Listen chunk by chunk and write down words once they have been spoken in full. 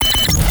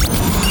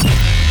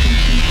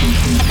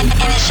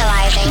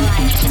Initializing.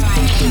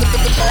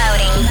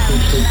 Loading.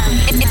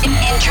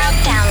 Intro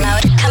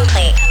download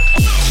complete.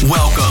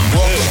 Welcome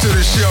to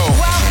the show.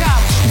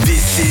 Welcome.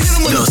 This is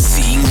the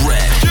Seeing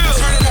Red.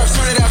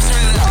 Turn it up.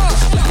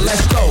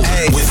 Let's go.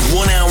 Hey. With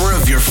 1 hour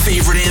of your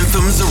favorite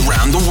anthems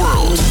around the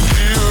world.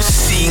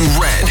 Seeing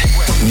Red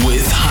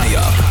with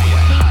Highup.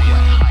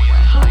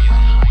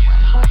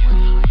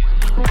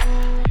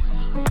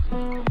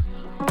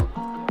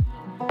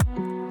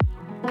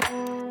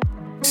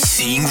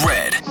 Seeing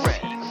Red.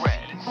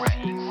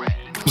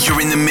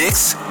 You're in the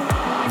mix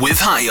with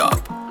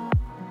Highup.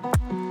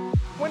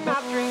 When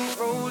I drink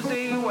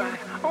rosé wine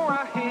or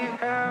I hear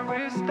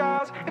Harry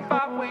Styles, if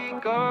I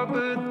wake up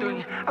at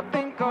 3, I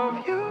think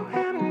of you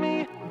and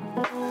me.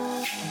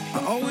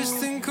 I always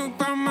think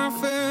about my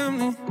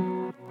family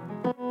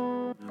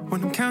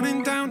when I'm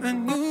counting down a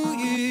New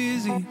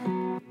Year's Eve.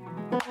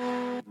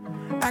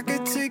 I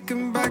get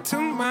taken back to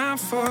my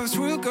first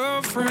real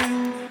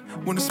girlfriend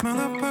when I smell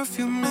her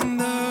perfume in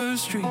the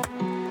street.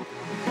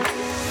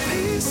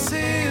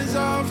 Pieces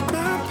of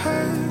my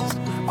past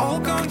all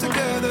come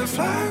together,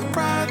 fly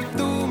right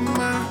through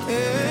my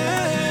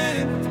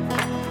head.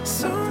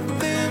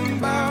 Something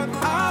about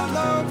our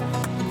love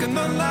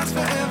gonna last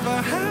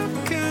forever. How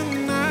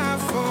can I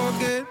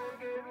forget?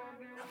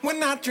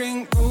 When I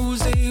drink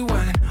rosé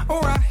wine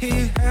or I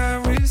hear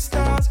Harry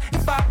Styles,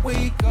 if I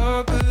wake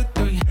up at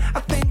 3, I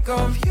think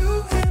of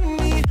you and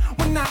me.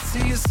 When I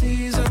see a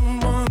season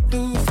 1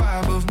 through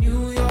 5 of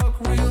New York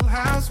Real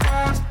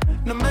Housewives,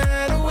 no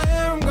matter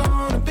where I'm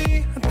gonna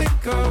be, I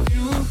think of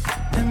you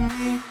and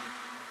me.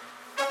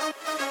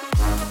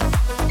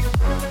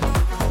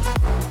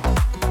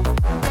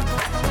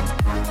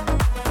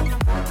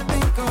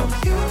 Think of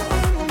you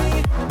and me.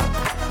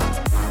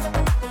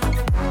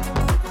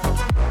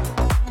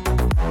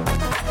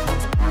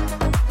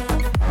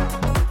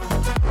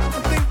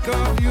 I think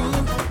of you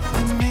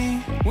and me.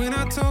 When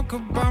I talk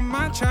about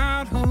my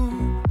childhood,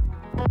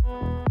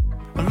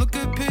 I look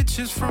at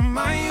pictures from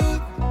my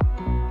youth.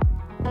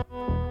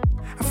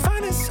 I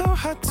find it so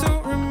hard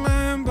to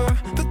remember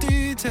the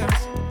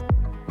details,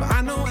 but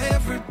I know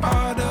every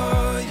part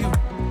of you.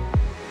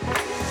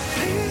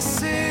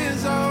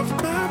 Pieces of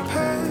my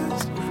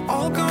past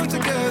all come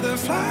together,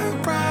 fly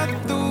right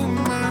through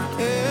my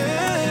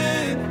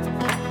head.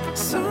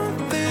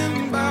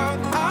 Something about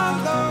our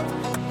love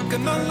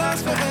gonna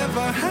last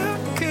forever. How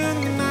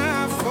can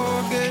I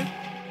forget?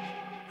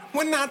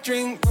 When I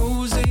drink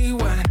rosé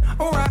wine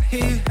or I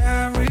hear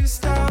Harry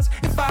Styles,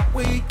 if I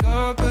wake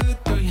up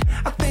at 3,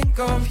 I think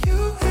of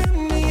you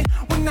and me.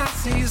 When I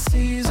see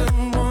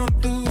season 1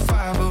 through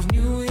 5 of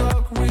New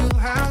York Real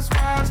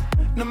Housewives,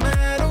 no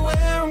matter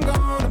where I'm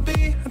gonna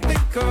be, I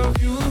think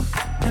of you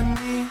and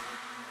me.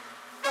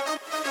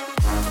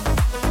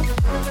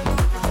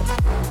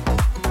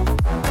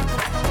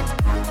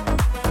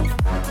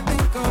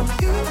 Think of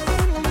you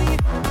and me.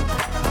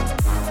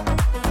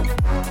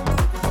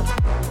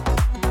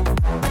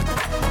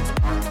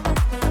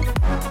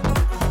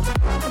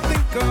 I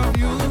think of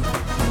you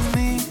and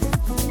me.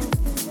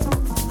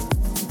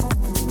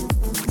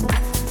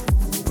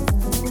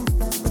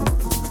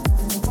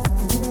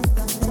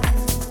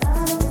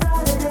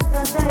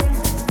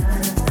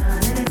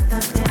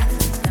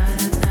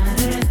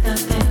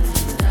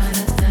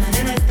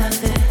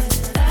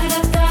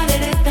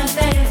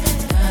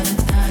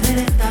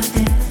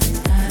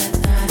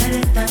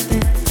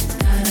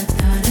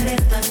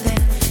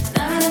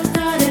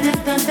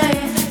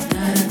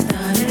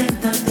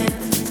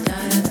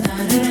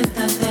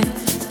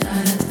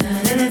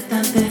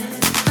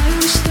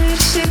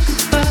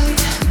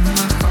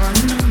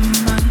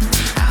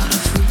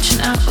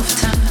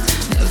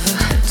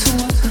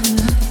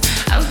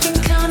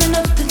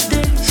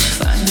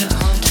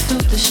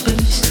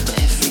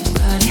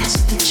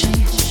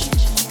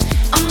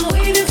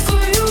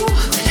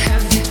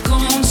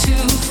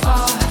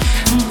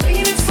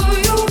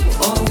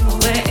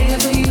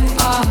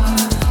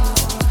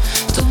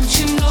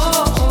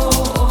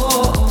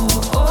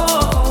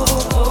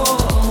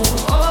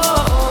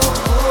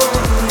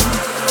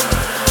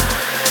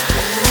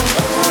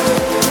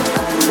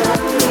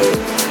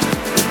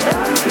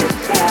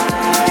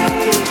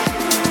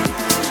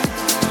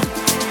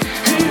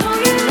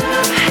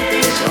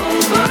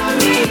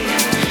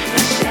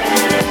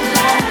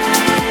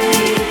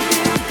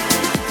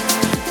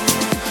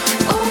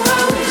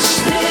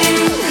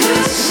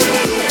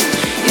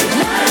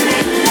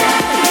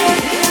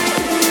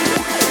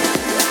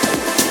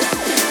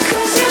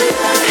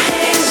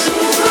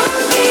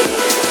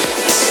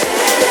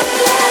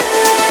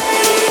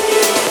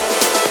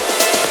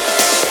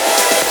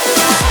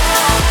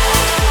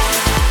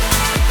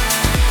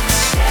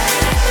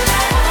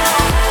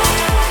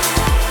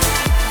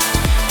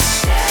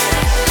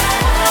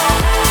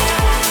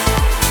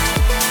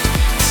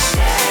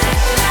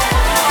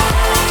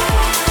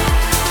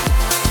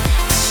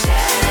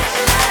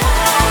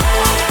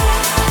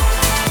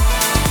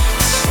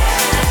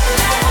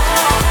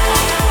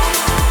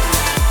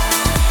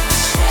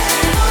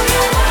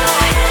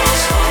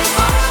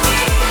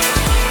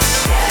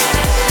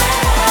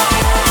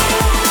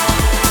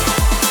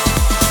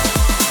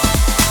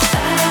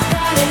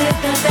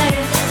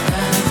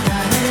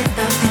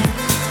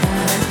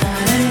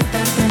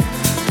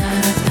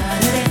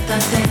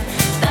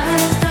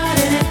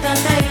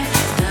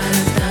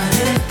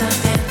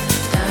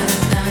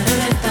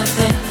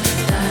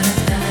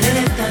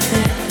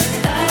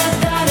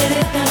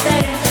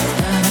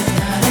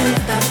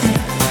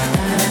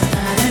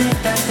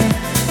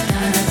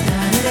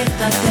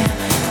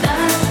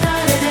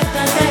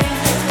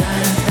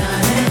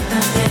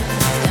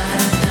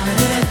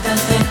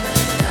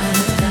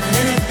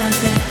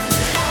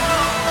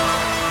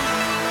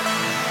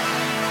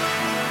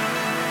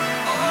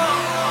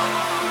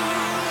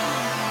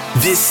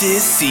 This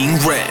is Seeing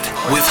Red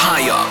with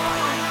Highup.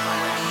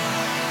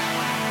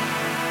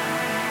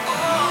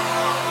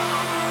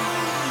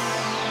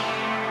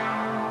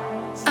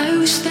 I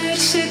wish they'd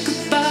say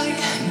goodbye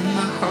in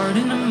my heart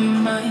and in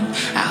my mind.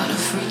 Out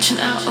of reach and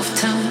out of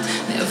town,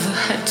 never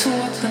had to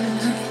walk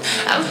alone.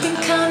 I've been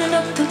counting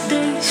up the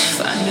days,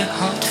 find it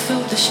hard to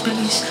fill the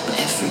space, but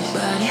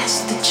everybody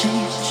has to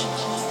change.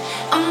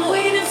 I'm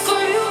waiting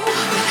for you,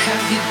 but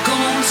have you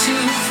gone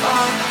too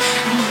far?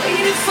 I'm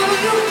waiting for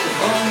you,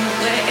 oh,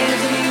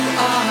 wherever you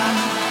are.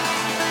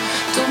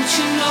 Don't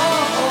you know?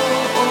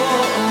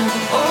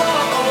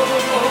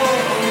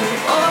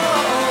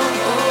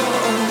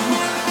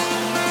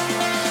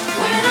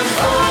 When I'm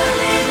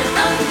falling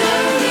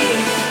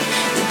underneath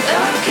the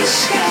darkest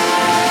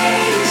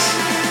skies,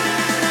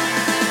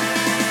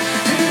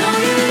 I know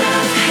your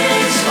love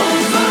hangs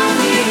over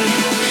me,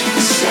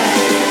 a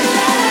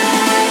satellite.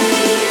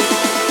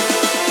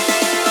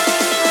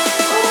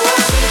 Oh,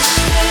 I wish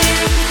that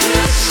you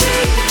could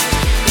see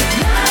the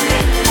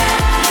blinding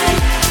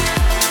light,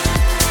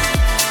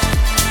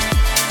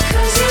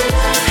 'cause your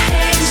love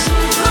hangs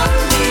over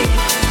me,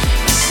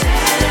 a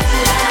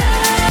satellite,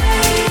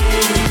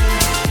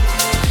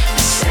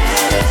 a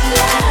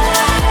satellite,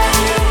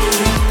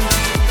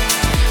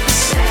 a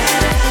satellite,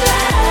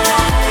 a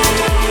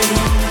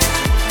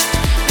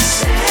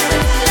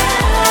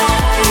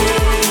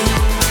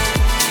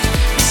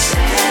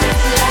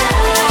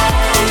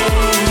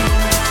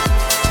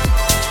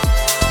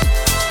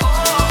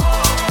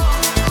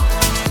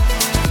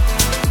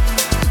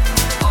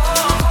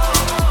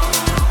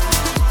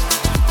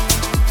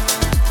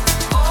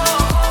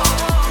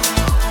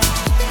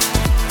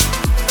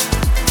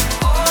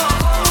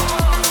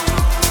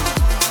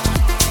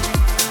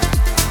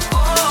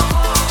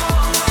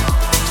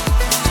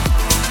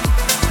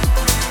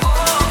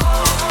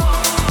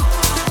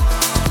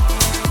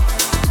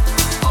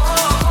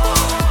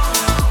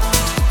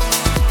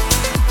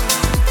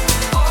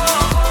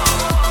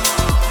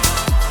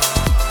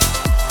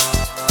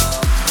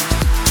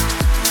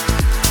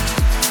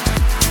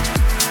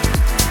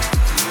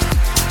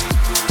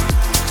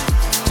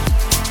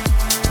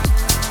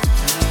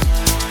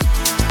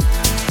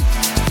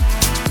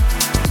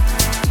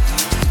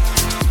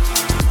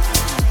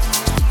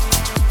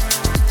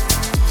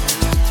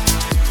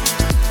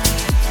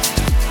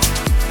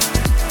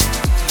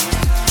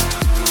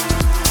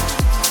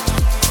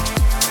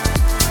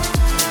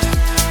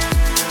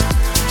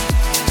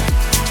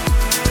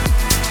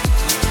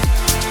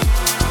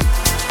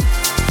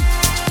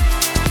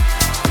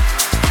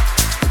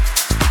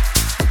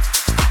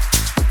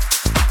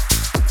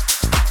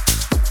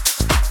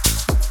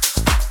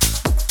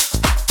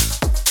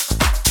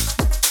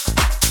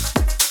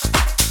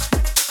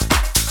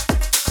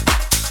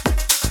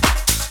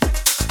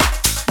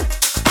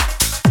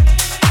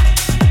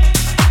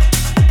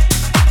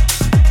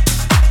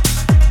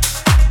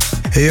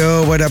Hey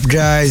yo, what up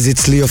guys?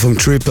 It's Leo from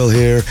Triple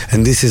here,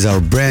 and this is our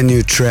brand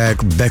new track,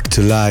 Back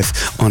to Life,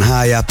 on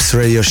Highup's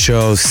radio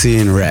show,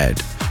 Seeing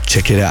Red.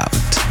 Check it out.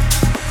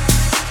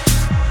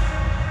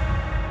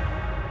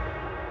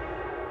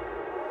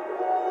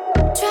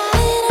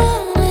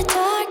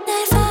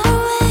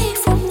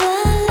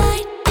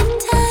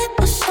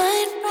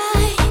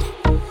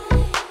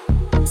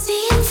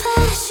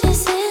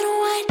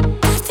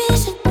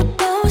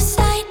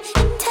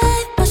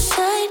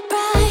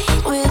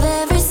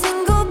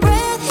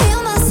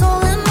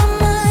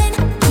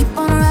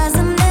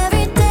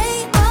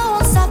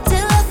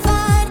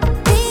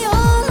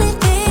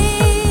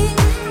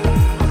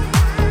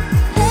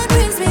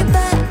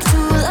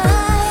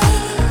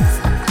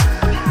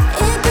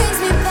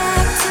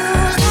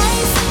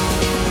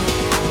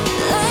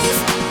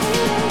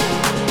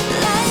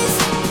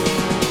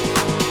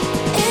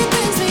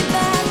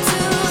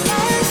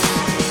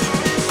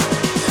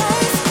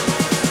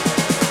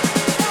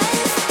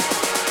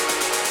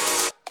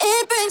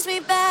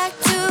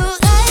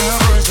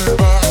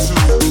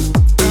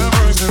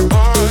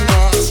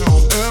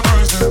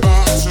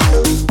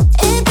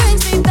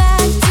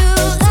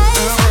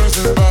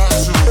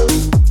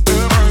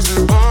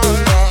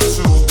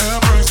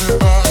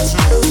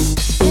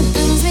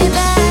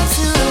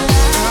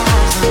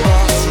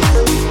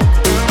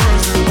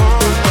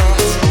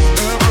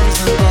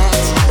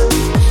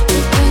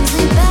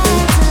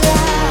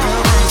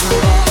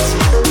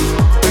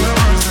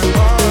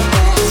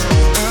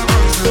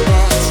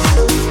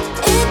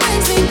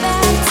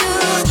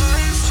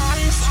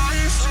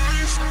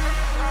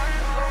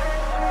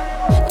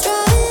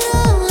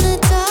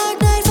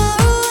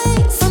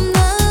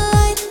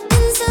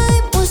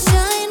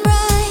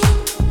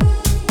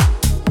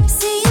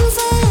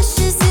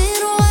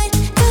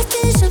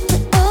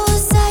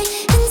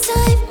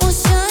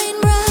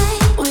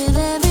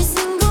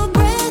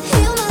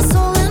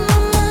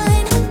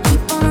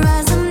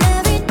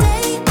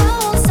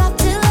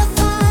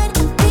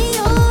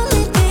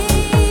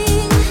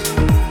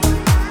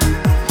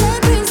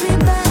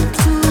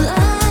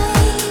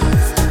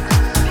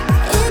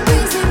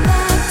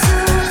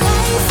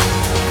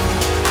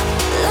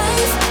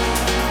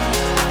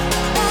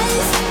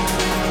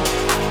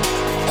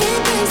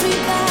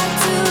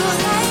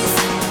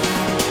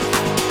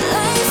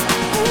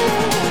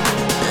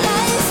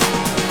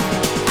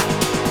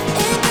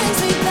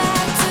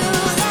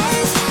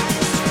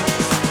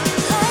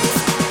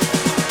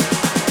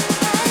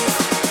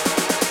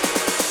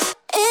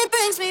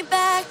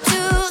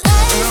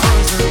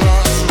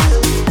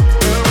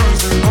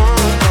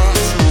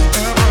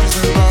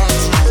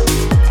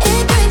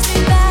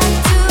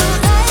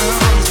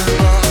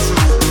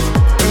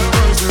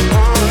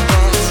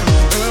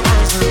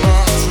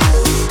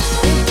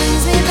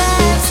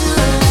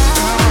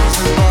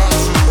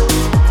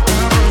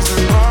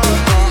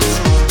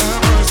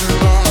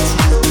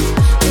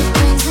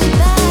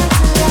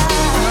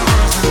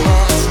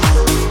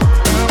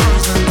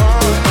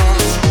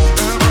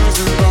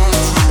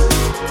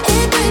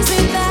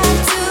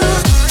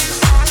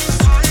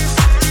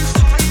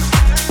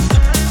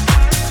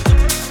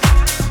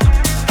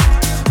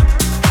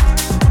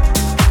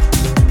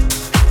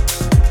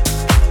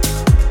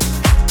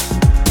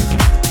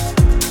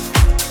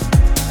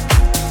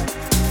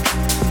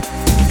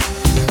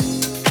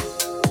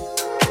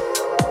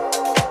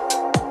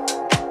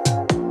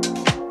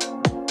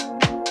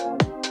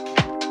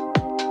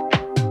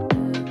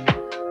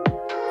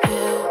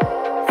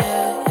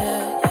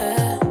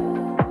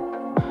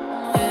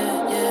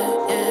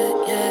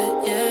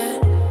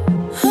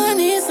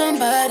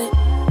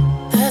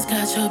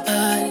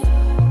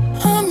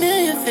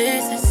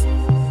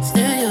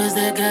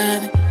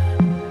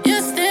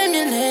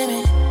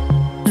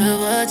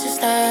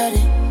 started.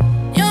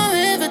 Your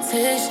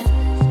invitation,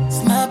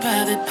 it's my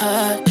private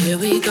part. Here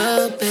we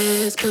go,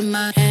 bitch. Put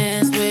my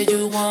hands where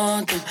you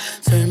want them.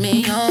 Turn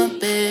me on,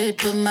 babe.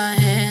 Put my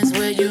hands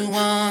where you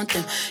want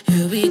them.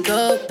 Here we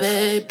go,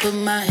 babe. Put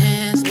my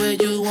hands where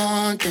you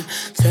want them.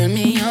 Turn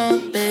me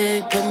on,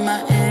 babe. Put my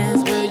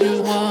hands where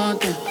you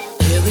want them.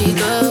 Here we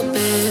go,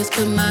 bitch.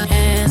 Put my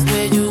hands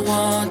where you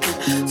want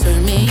them.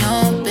 Turn me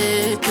on,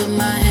 babe. Put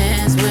my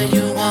hands where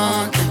you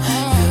want them.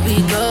 Here we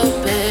go,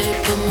 babe.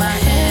 Put my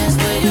hands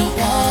where you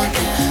want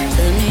them.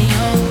 Turn me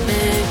on,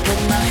 babe. Put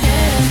my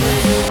hands where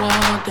you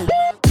want them.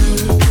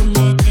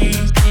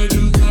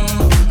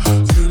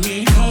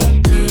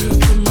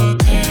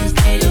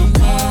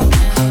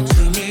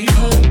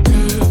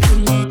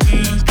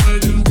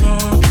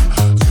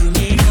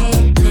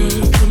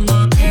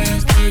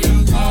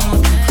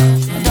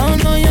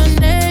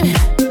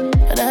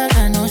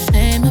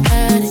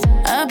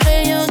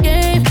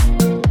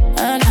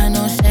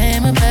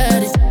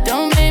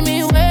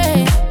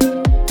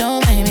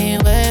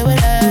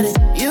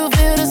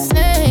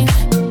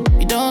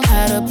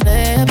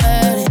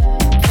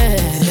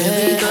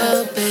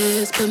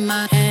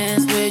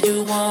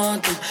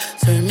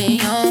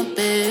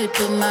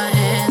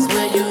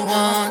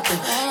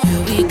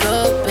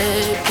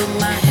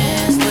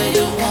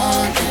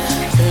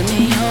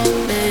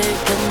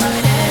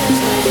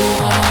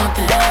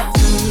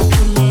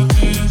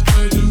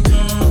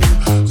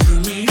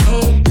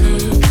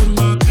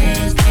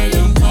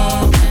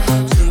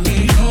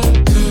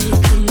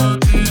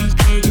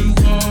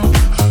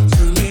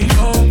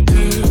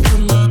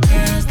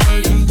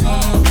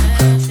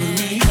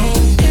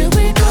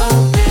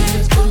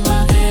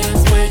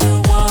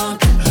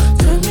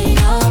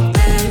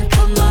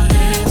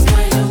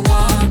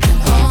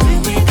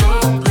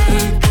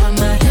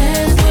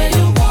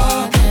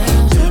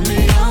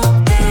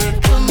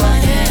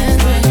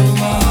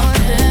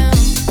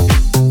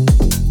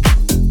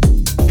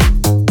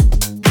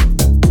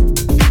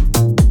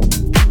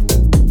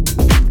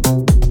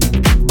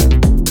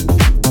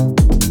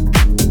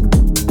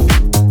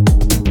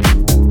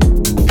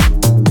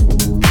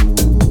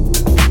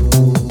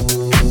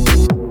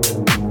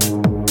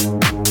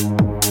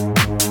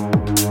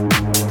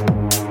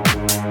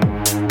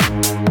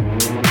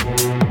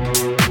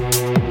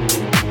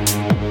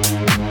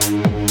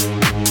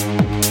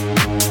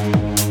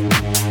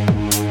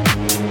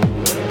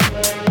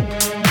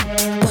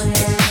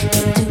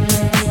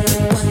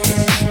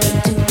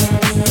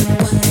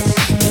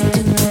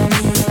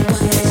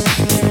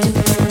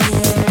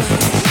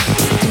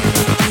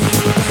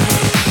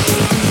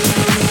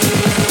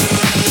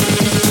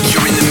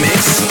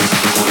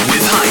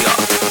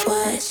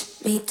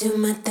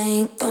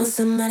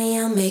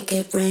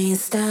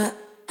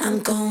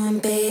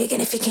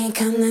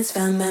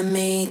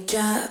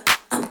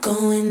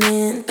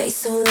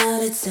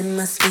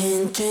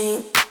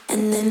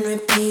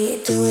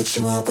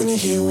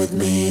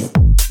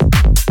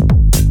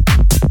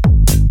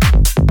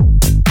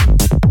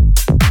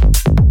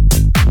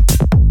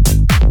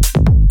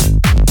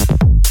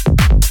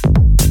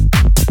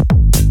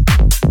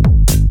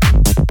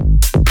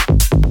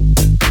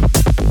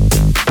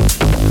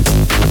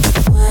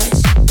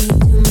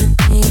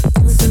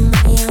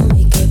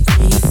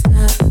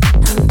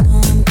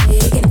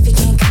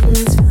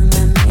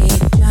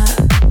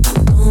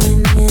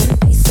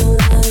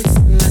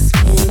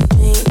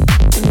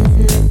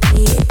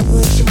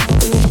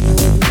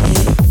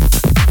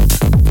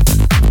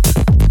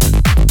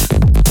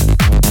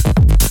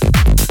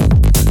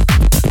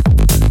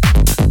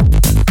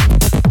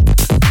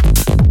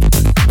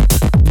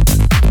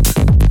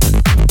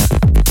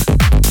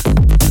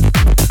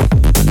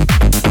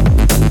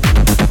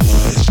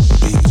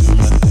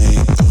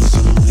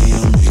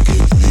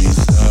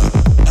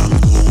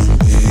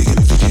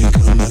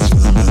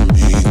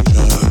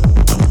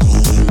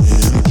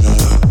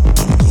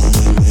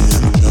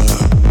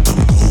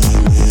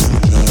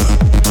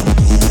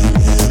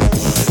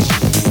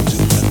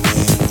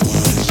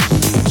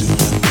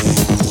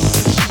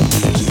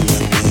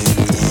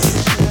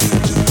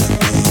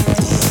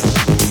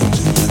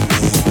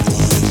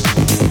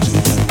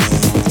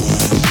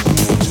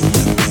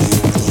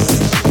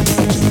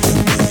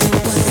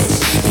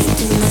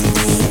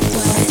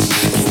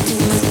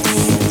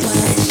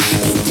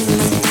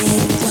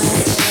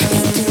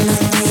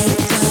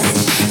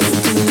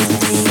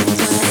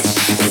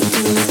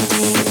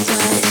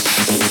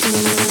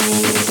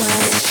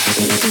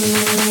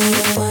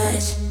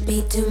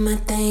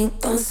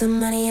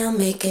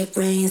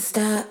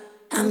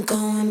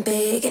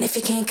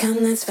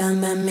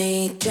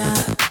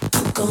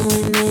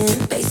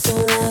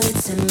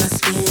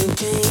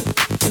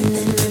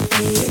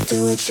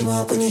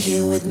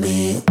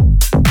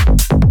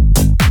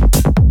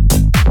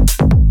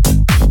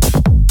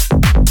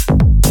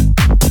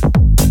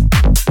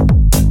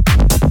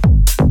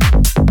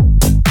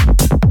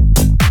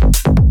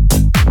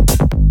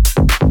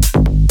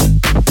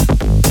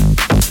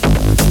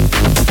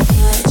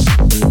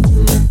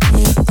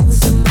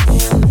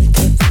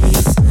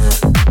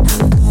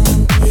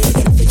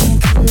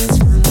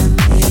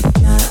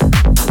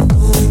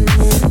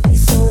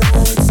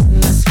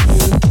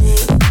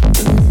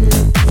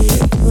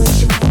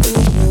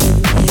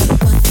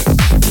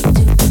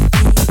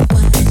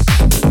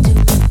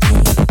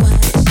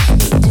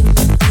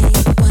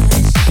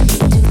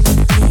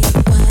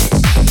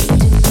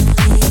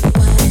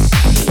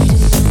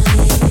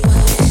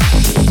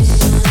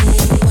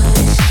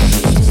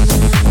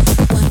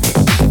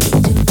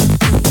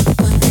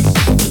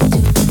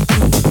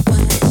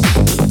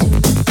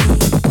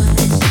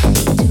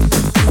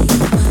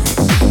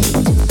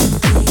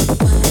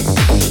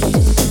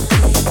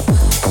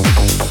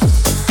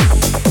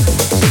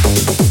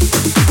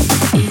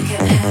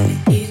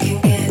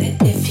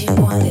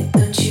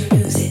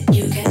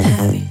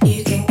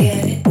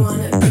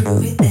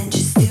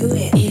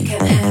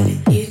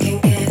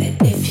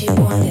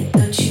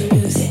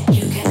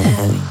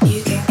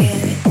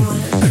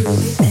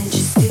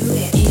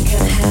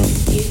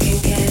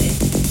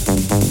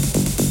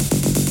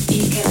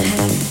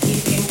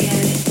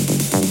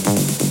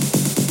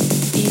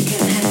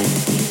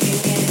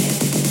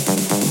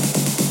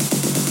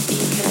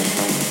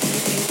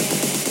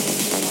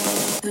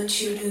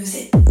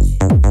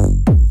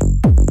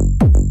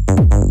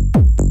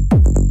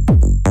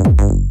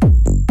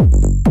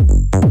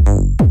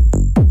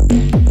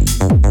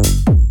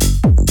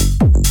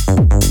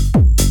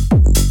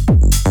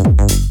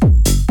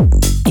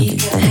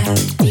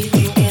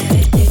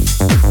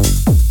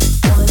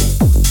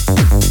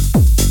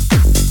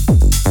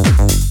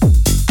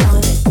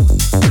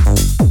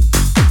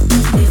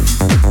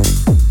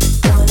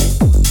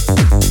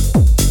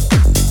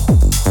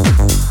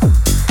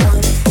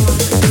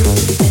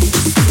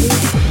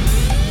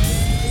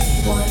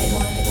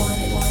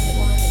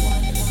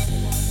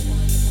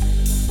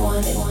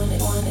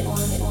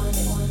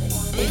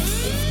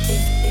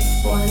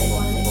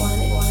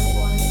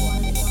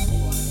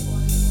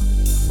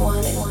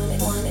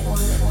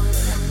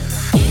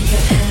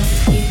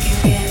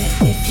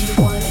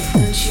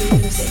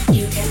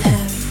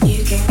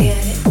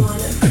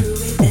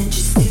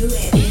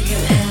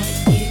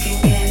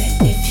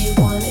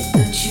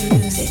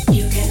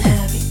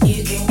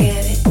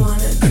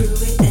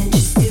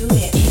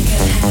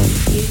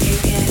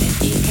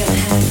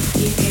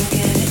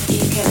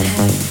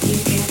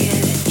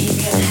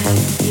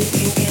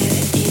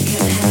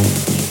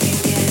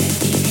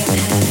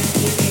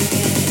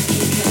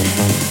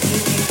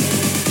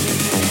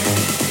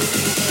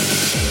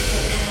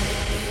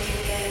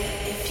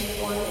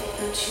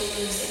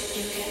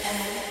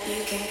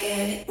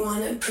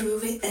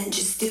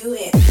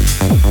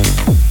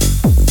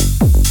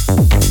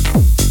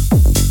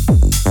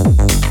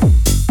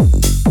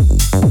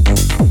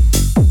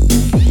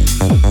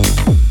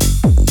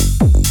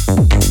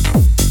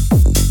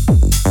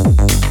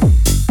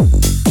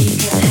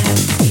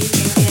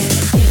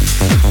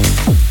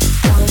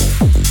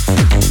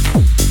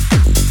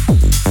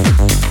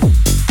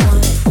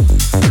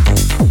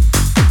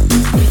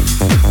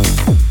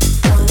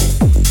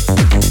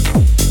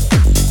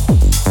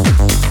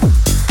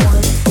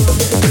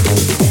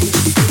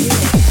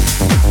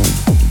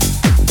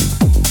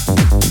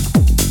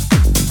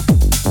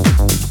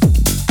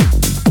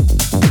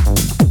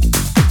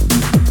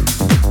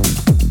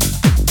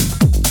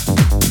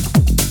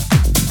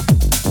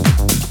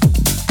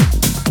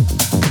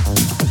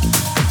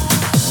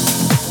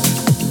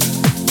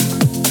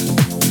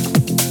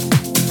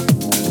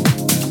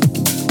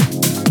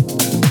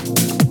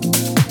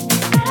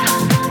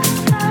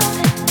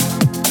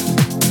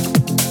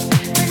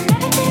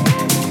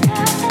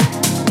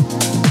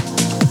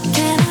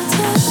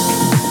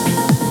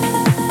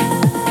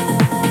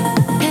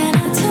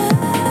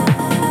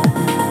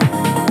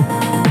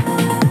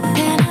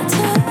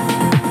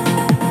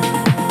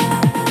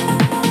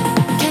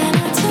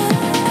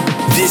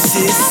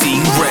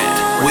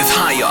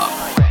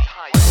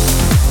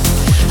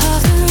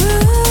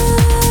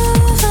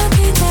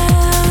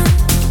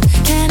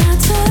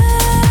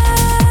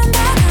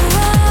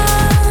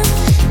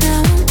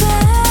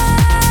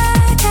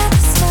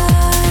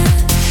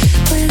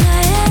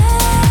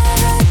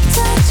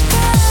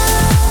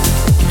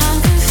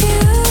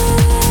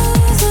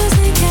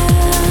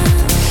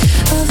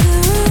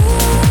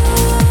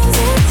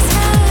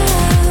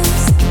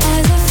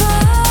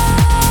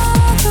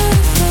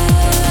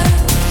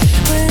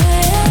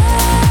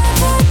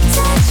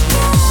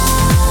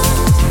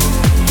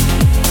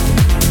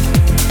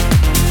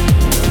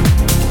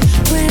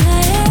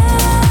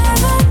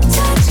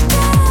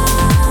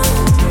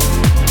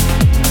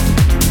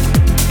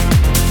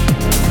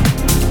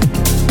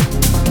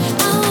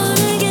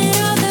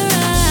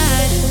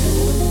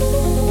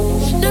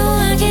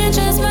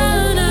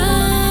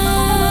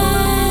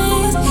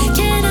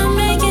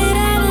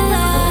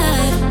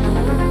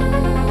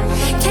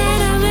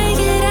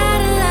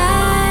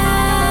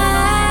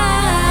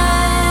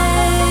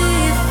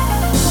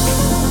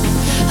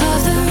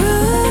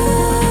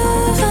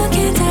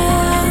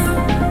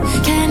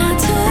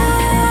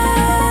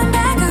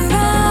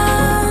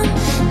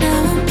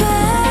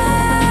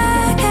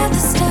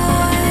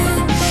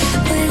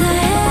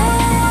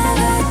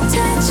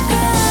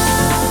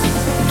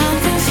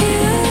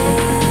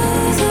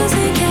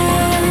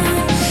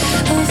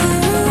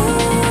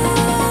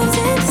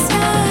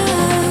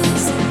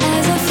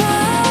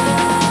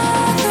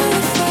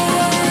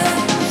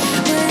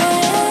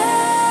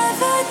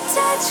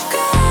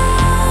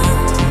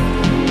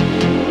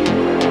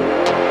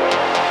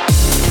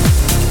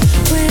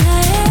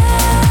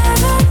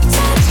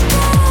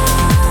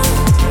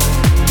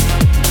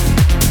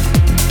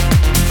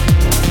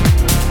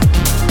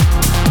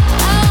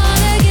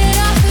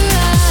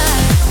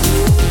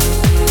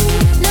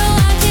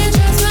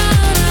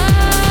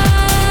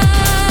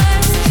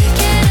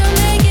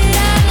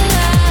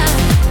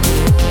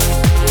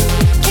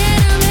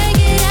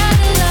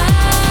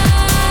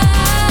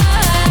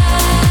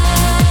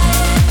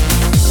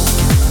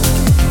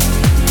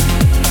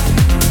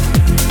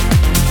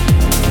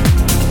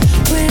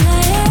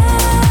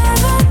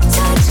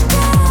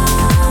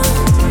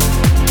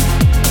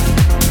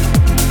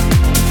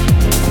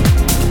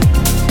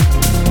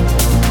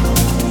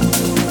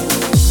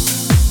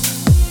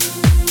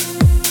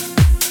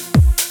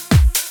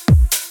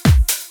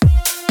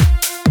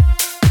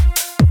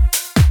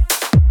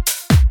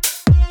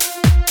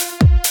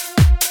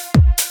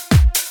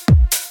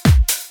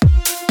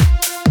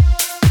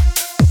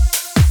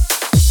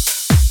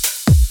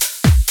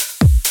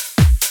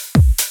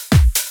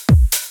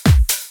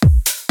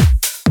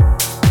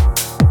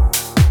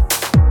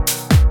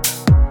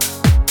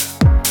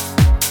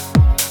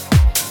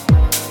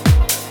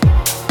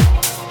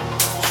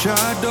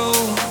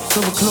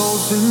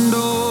 closing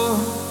door,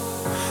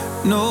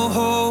 no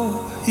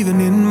hope even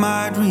in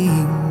my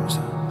dreams,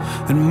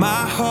 and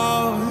my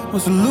heart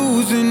was a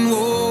losing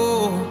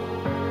war.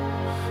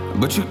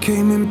 But you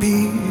came in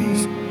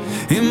peace.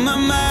 In my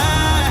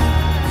mind,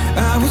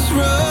 I was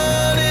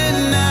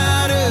running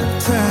out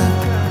of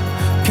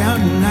time,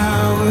 counting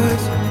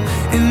hours.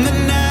 In the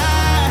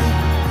night,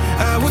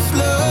 I was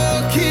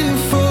looking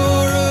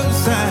for a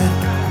sign.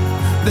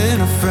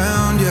 Then I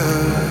found you.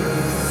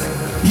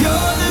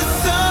 You're the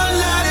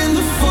sunlight in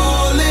the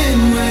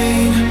falling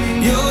rain.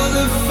 You're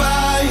the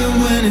fire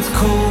when it's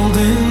cold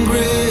and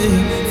gray.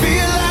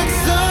 Feel like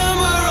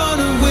summer on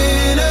a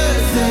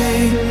winter's day.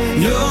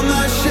 You're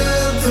my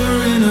shelter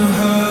in a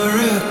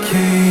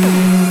hurricane.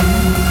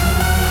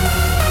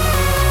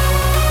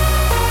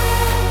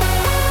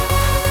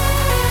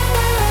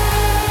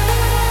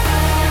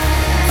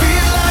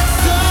 Feel like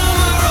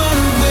summer on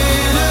a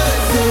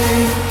winter's day.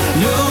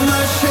 You're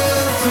my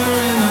shelter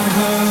in a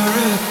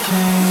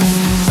hurricane.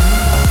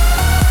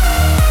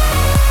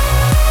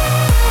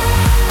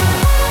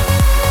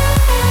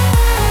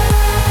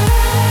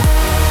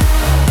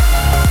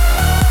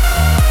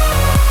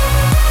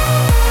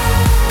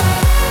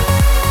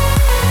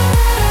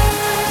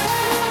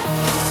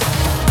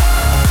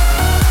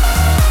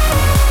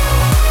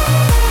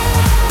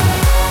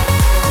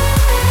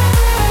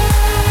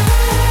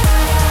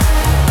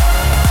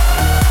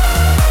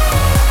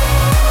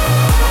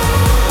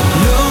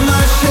 You're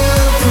my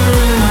shelter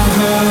in a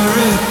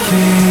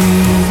hurricane.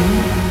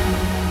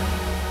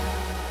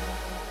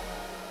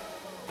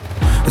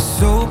 It's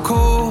so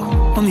cold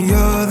on the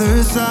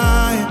other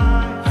side.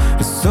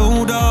 It's so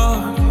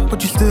dark, but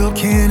you still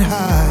can't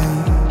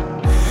hide.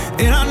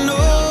 And I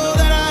know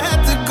that I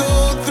had to go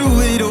through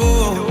it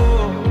all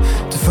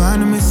to find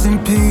a missing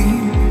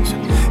piece.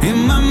 In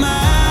my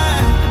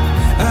mind,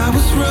 I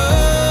was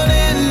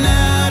running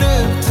out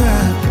of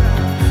time,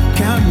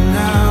 counting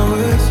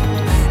hours.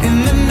 In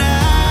the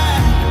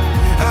night,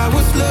 I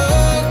was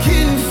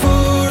looking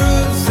for a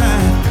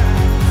sign.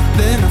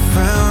 Then I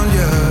found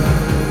you.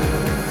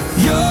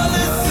 You're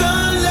the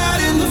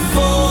sunlight in the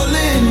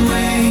falling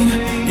rain.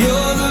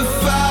 You're the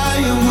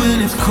fire when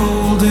it's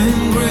cold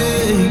and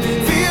gray.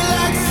 Feel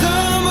like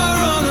summer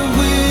on a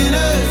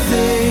winter's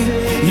day.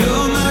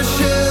 You're my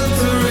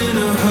shelter in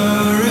a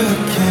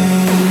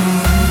hurricane.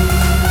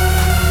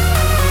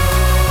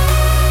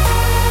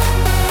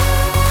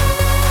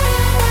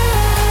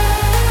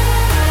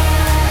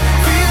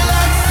 Feel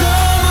like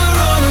summer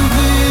on a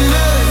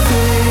winter's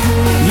day.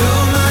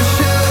 You're my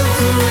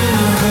shelter in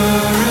a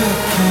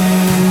hurricane.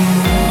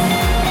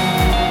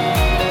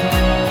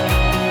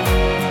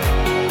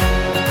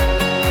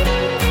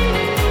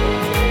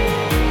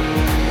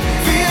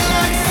 Feel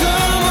like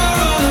summer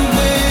on a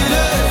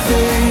winter's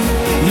day.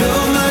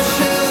 You're my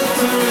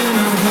shelter in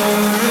a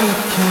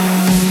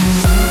hurricane.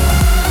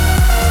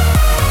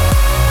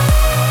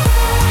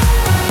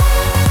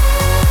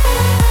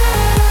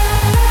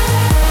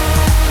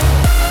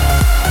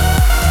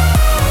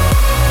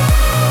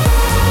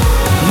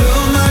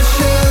 You're my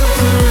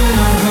shelter in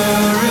a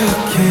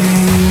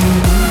hurricane.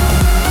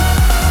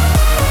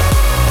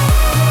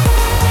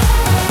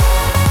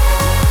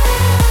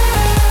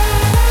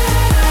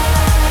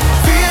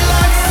 Feel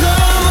like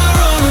summer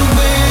on a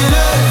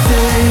winter's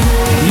day.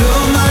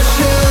 You're my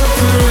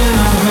shelter in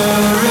a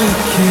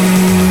hurricane.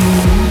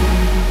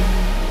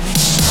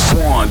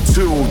 1,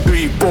 2,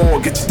 3, 4,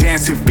 get your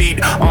dancing feet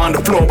on the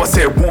floor. I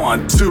said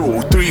 1,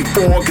 2, 3,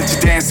 4, get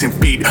your dancing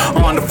feet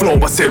on the floor.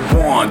 I said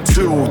 1,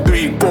 2,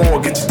 3,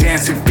 4, get your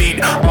dancing feet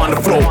on the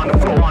floor.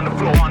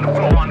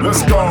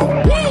 Let's go.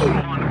 1,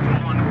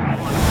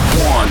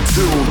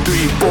 2,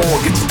 3, 4,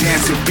 get your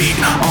dancing feet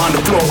on the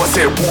floor. I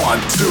said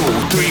 1, 2,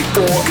 3,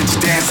 4, get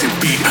your dancing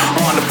feet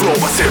on the floor.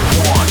 I said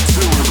 1,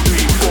 2,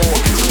 3, 4,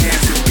 get your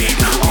dancing feet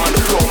on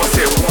the floor. I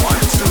said 1,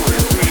 2,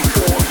 3,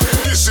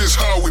 4. This is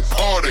how we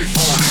party.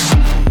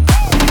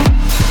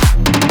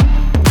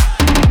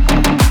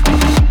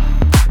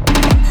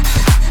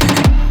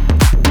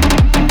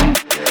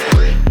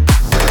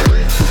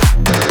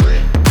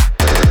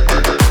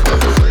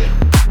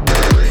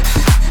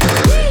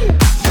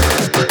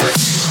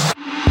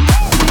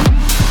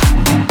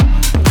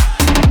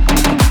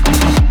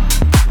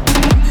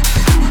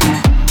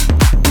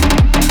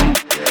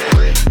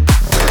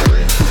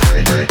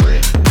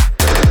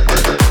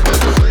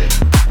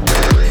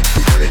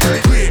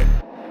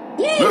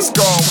 Let's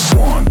go.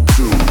 1,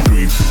 2,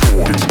 3,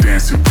 4, get your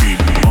dancing feet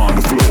on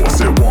the floor. I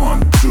said 1,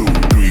 2,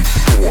 3,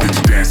 4, get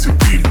your dancing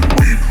feet.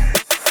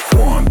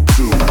 1,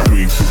 2,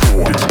 3,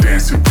 4, get your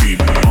dancing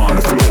feet on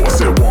the floor. I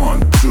said 1,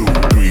 2,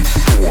 3,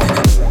 4.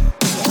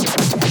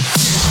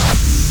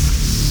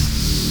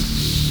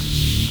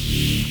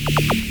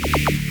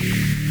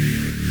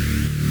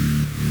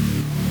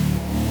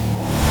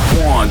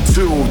 1,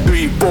 2,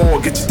 3,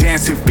 4, get your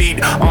dancing feet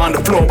on the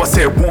floor. I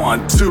said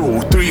 1,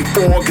 2, 3,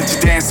 4, get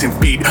your dancing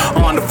feet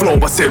on the floor.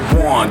 I said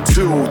 1,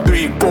 2,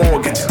 3,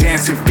 4, get your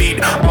dancing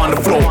feet on the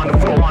floor.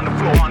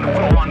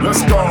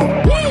 Let's go.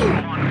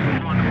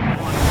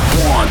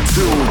 1,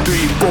 2,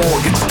 3, 4,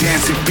 get your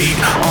dancing feet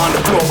on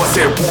the floor. I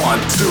said 1,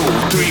 2,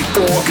 3,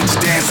 4, get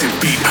your dancing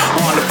feet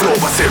on the floor.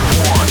 I said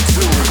 1,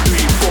 2,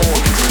 3, 4,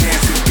 get your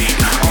dancing feet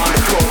on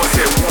the floor. I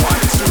said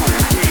 1, 2,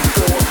 3,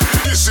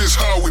 4. This is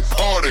how we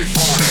party.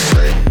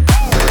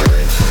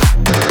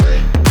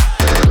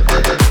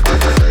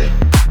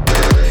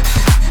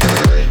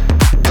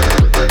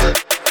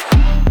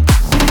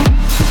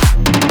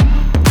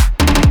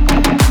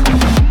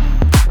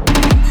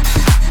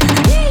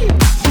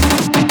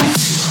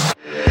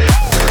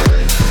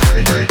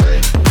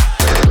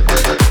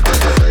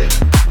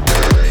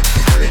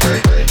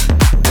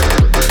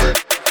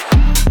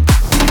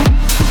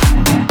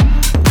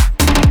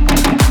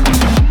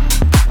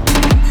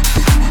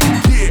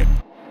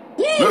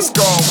 Let's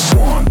go.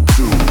 1,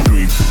 2,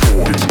 3,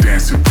 4. Get your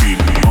dancing feet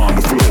on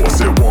the floor. I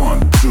said 1,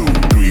 2,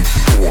 3,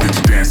 4. Get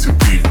your dancing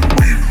feet.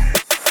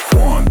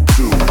 1,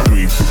 2,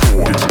 3,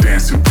 4. Get your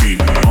dancing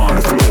feet on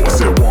the floor. I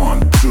said 1,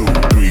 2,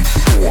 3,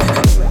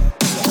 4.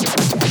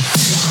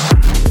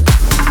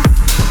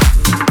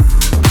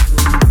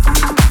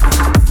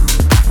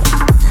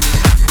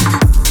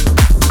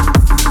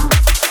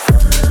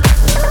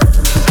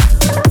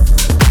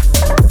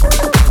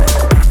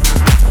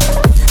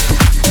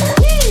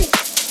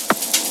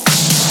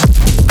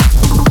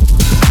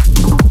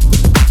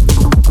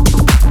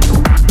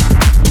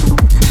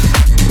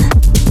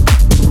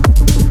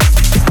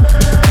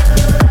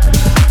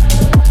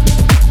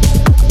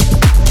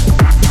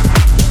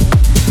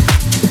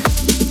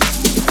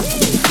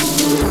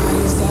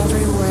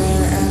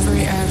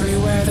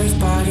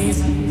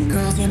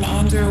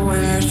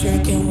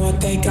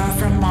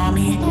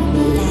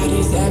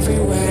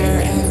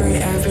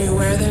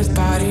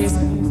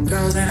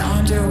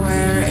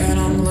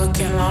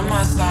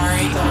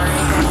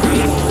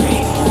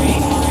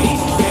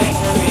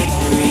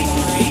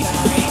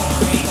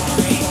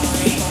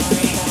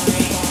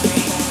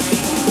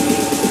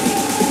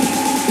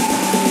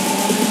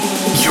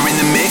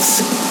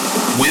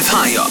 with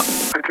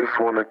Highup. I just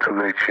wanted to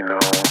let you know.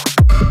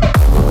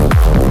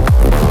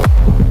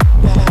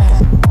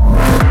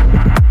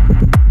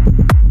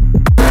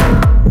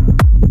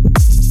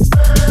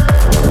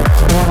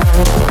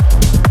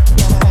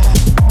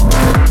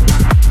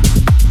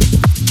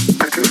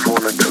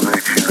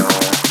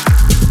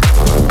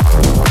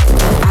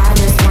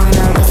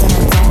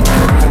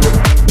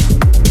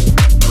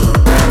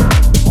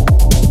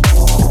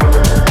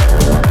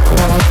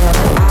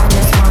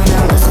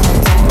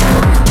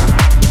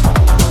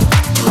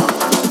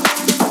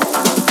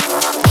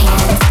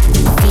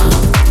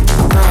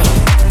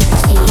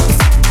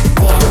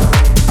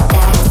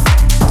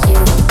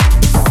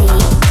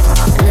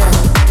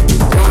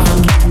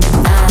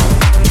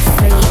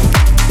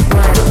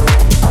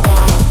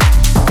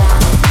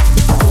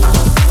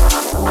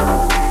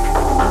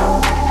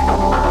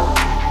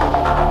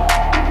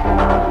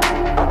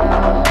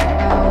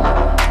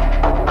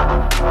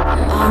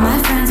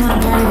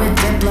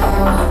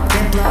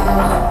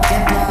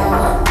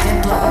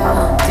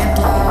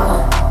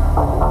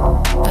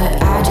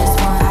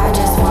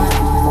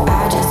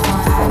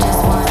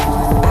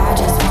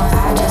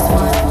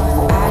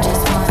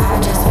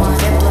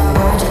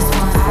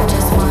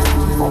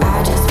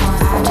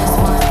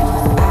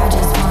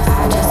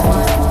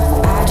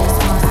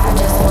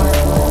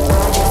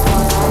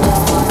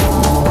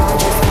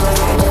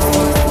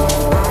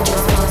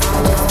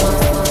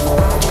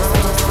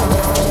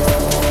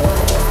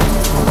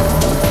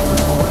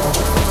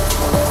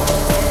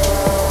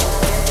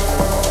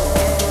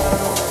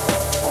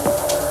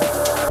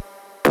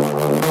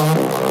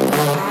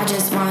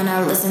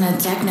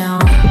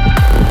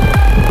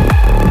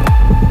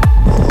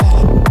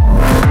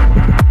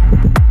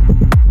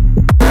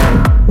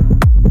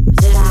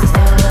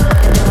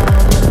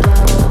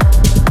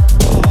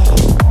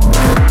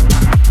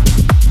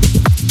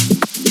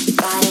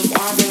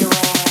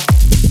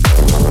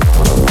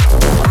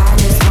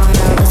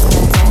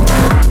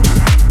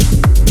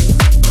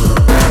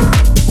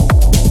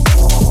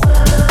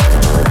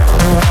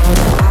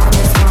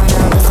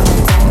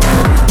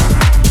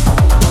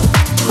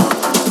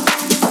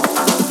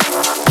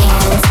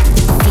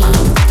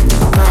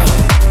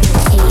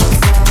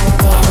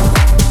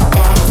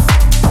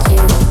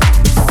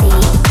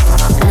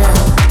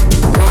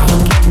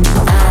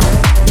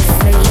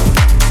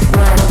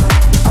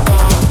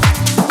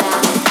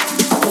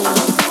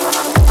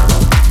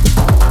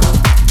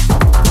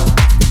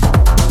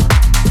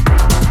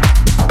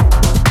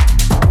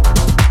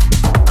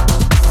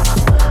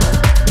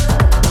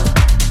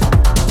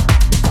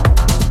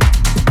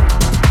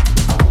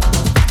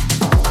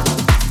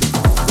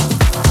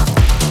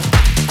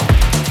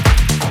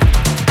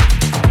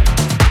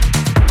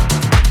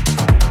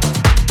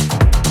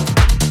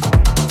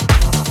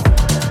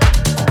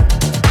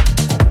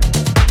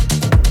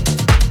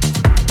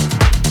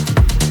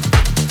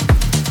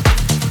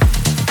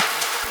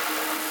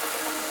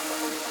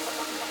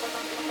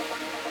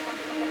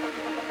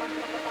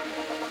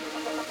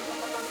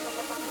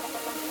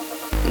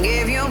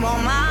 Give you all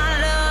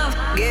my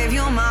love, give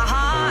you my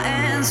heart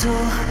and soul.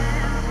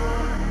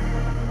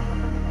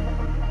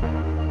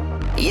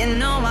 You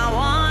know I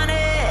want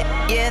it.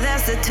 Yeah,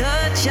 that's the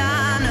touch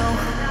I know.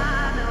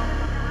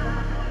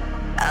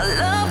 I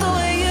love the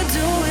way you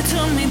do it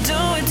to me,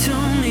 do it to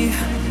me.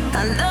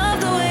 I love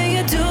the way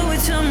you do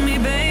it to me,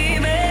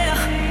 baby.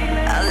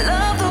 I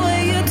love the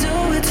way you do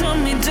it to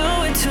me, do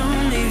it to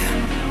me.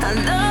 I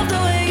love the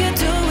way you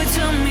do it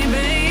to me,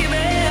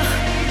 baby.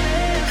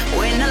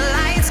 When the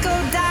lights go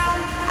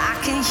down, I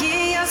can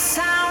hear your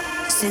sound.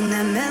 Sing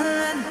that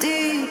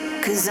melody,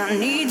 'cause I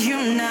need you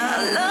now.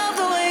 I love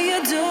the way you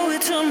do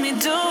it to me,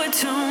 do it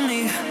to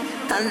me.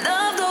 I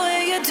love the way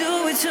you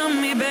do it to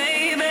me,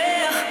 baby.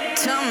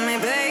 Tell me,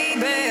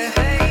 baby.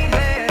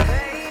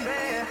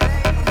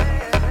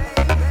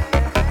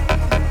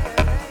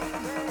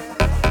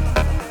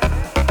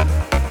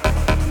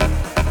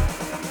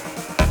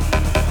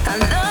 I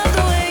love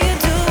the way you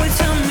do it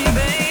to me,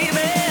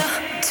 baby.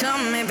 Tell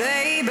me,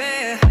 baby.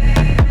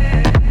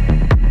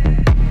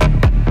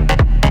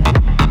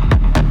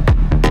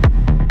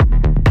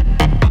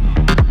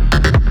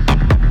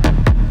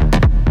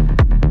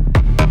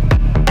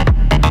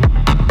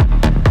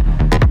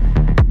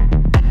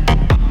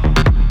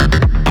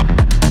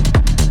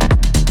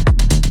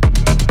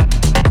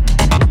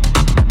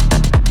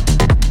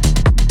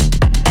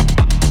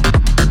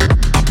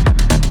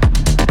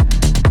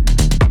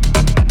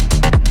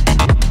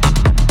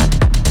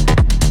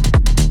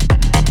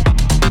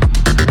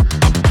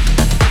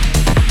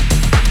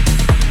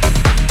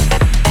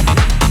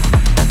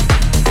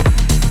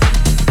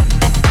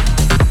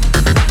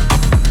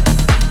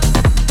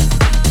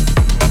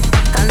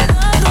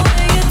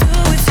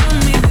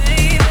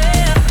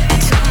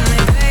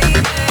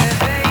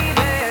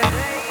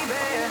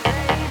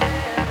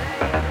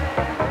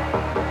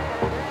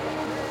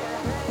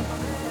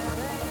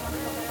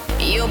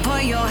 You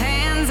put your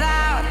hands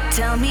out,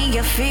 tell me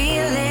you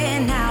feel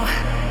it now.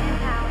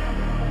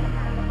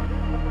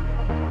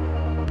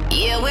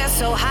 Yeah, we're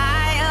so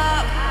high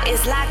up,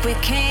 it's like we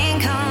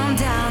can't come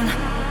down.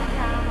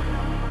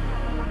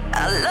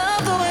 I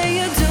love the way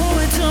you do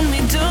it to me,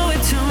 do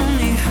it to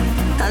me.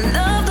 I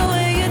love the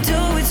way you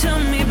do it to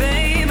me,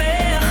 baby.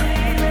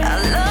 I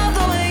love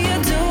the way you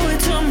do it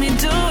to me,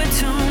 do it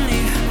to me.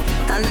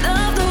 I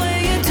love the way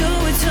you do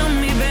it to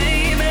me,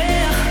 baby.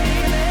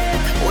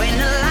 When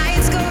the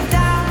lights go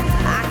down,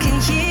 I can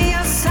hear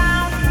your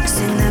sound.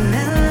 Sing that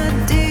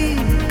melody,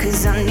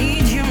 'cause I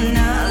need you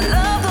now. I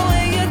love the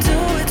way you do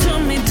it to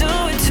me, do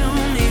it to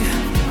me.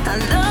 I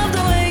love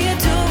the way you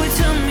do it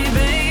to me,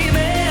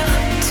 baby.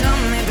 Tell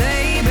me,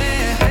 baby.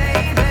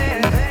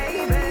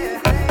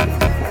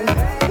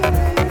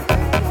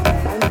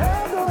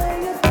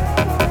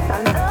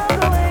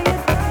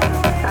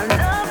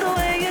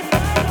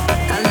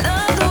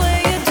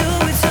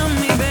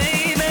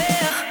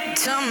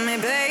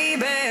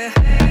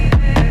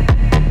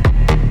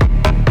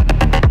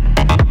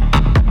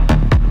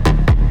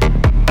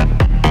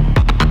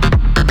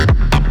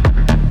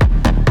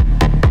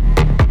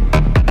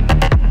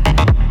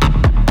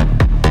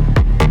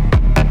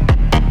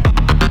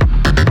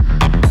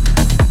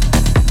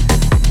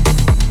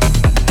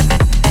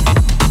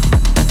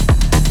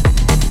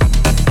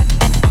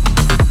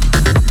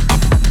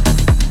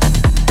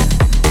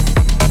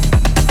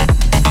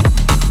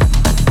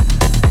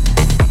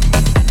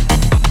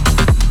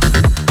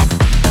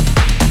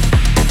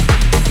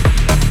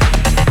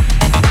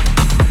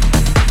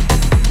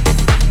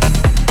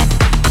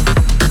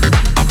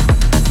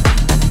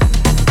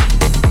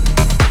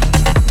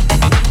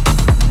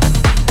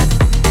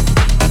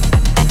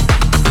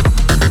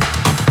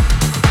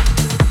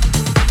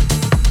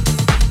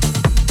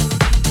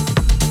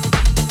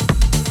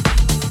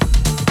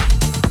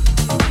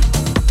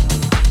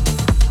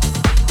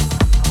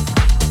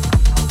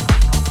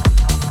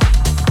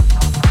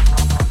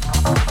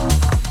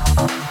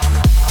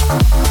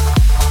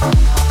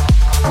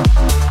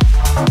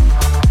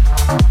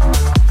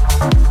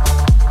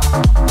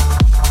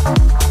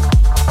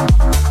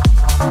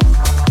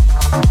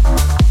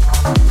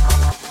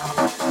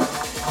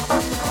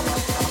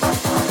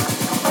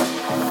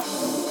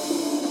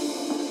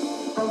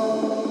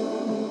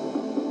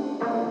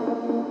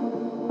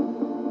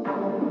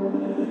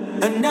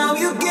 And now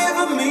you're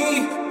giving me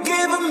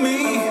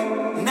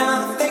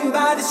nothing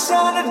but a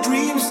shattered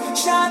dreams.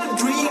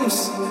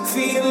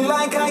 Feel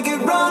like I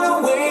could run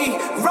away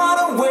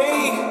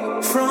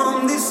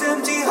from this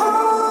empty heart.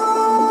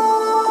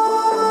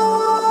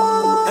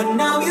 And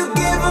now you're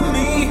giving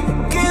me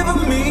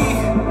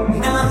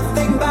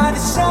nothing but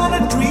a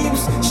shattered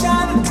dreams.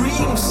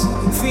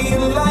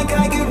 Feel like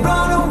I could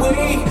run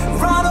away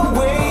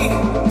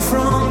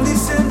from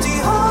this empty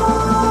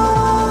heart.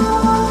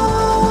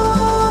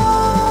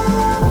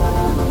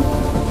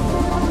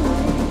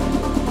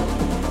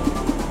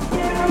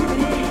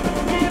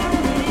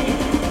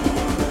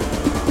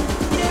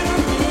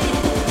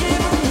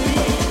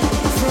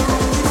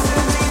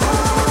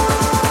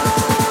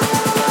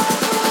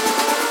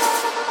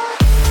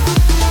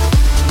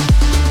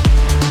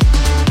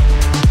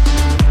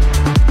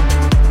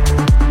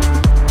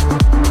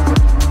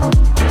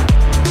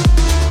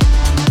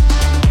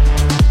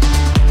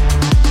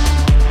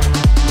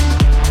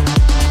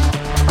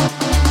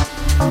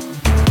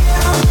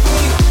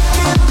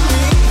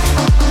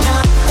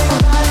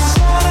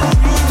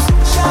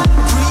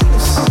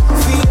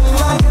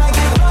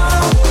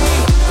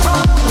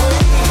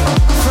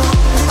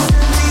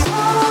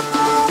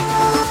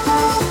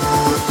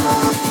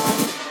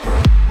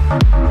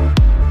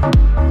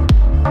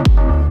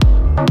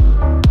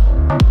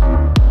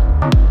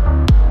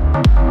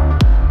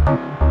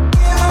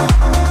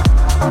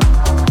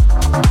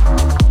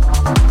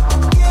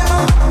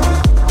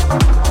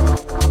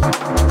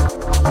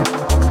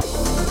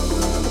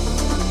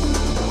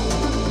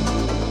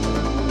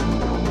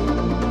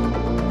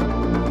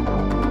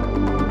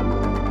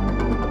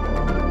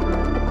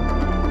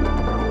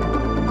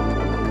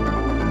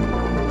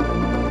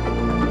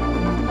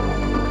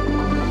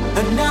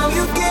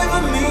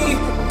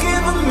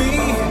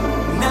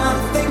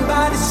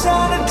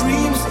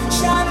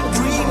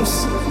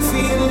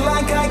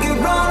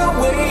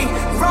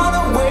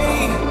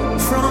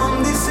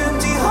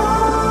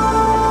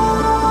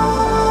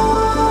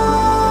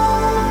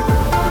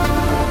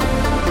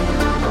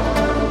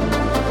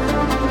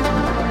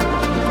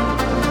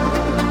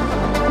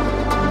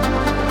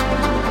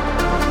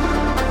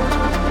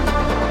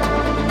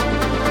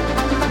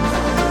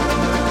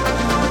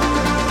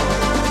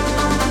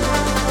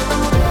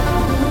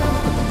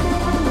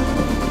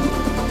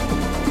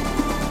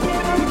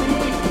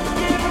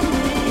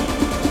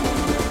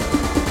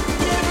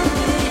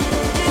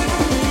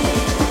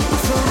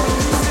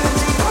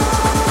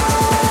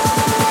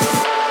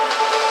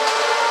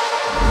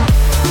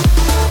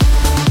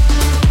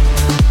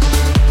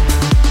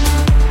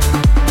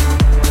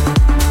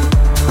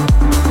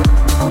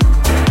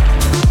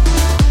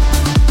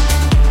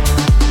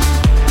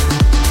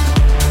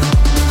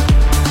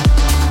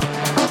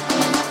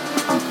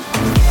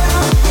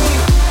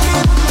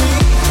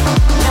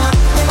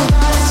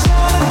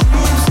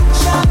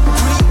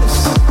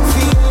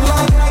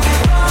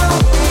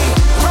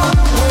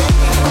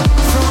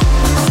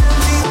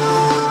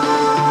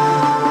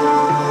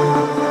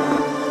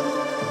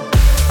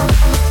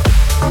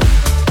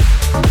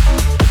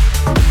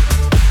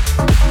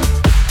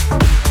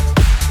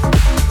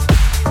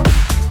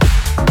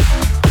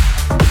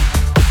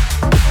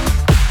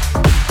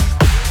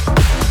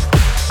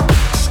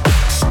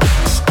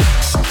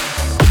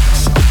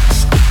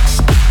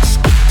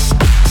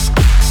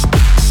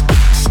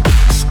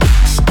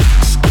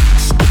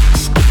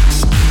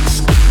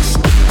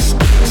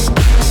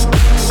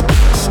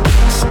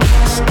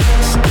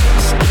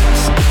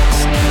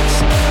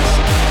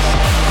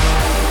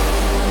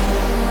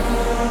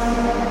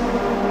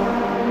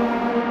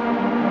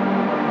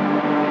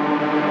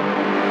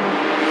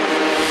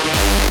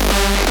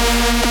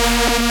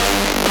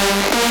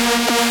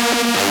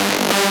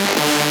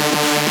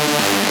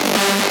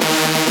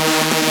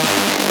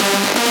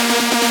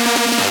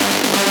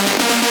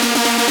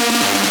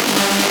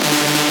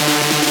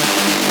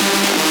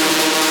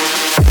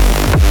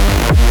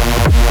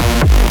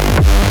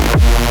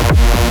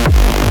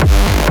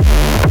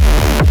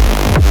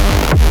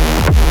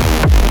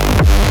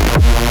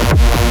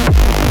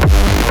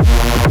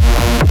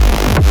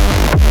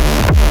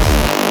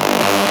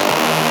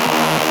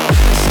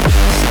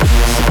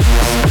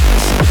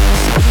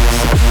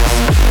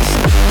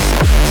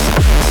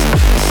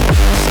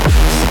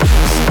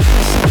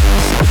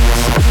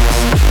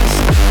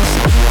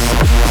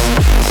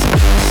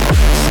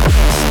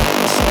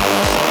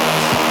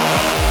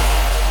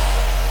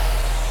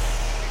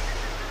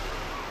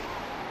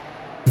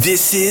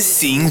 This is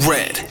Seeing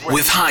Red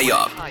with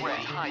Highup.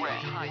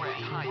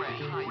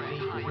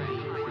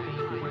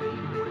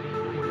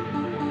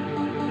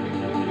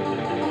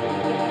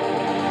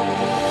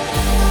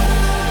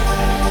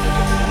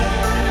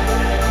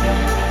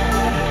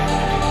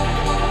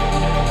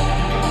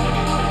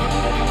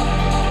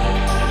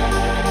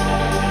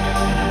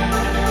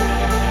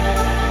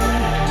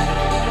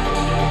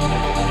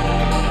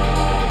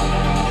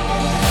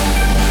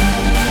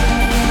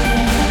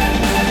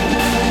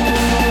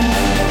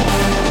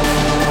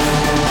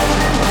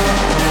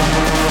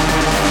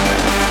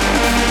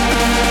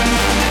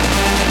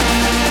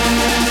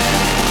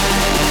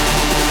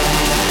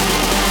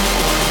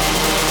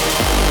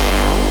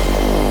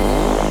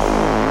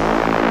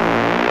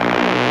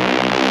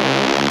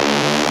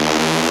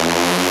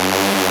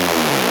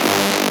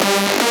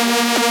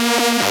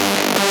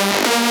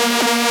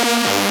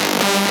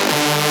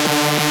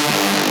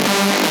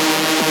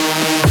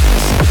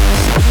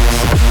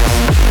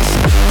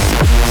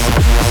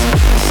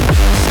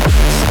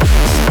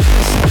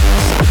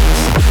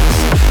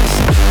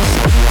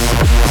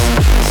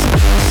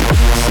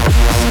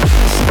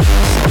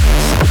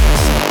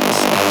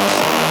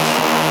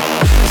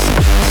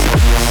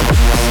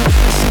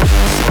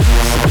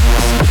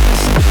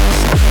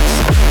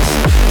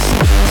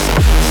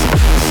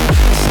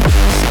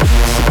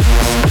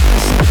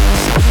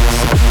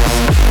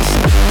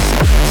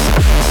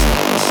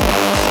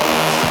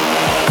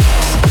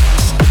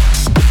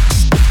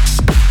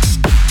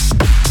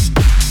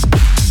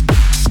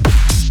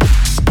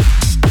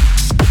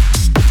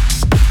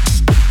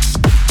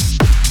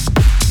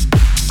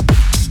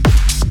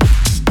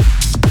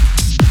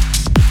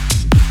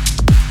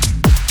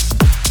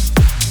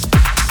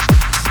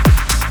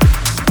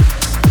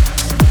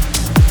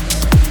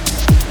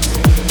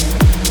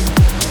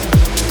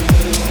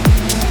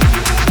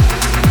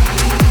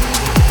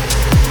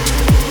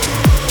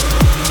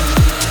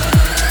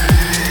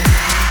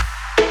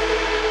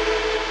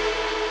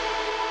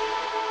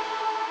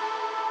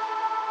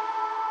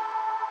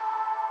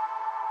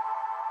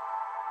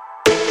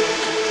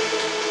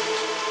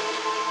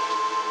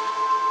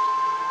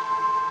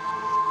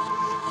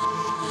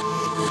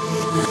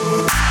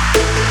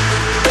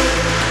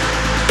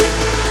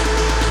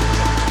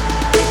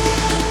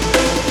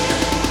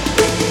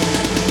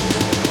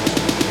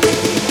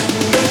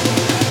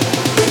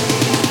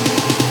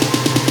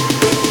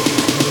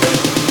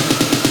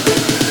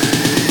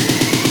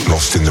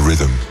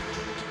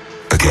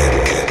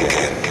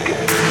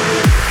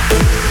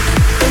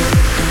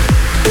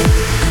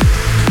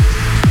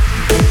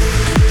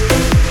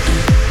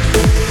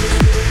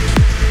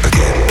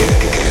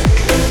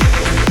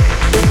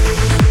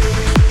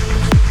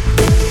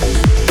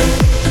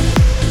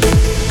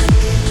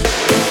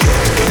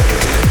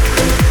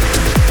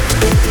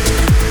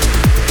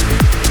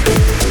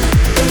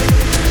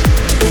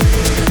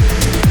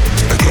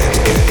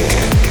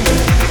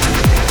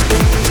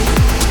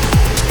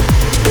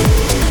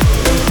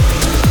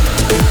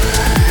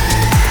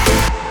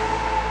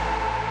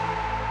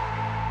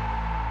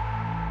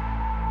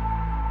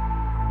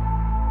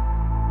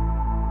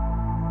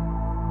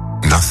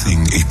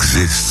 Nothing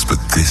exists but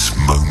this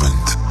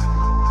moment,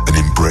 an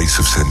embrace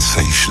of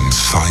sensations,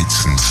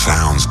 sights and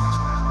sounds.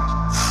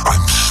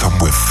 I'm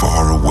somewhere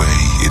far away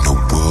in a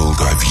world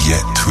I've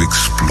yet to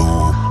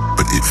explore,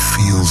 but it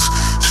feels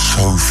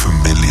so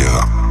familiar.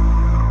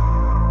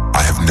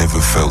 I have never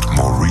felt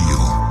more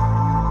real.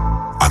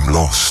 I'm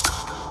lost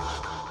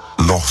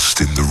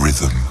in the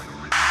rhythm.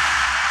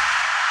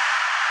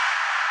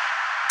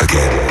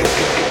 Again.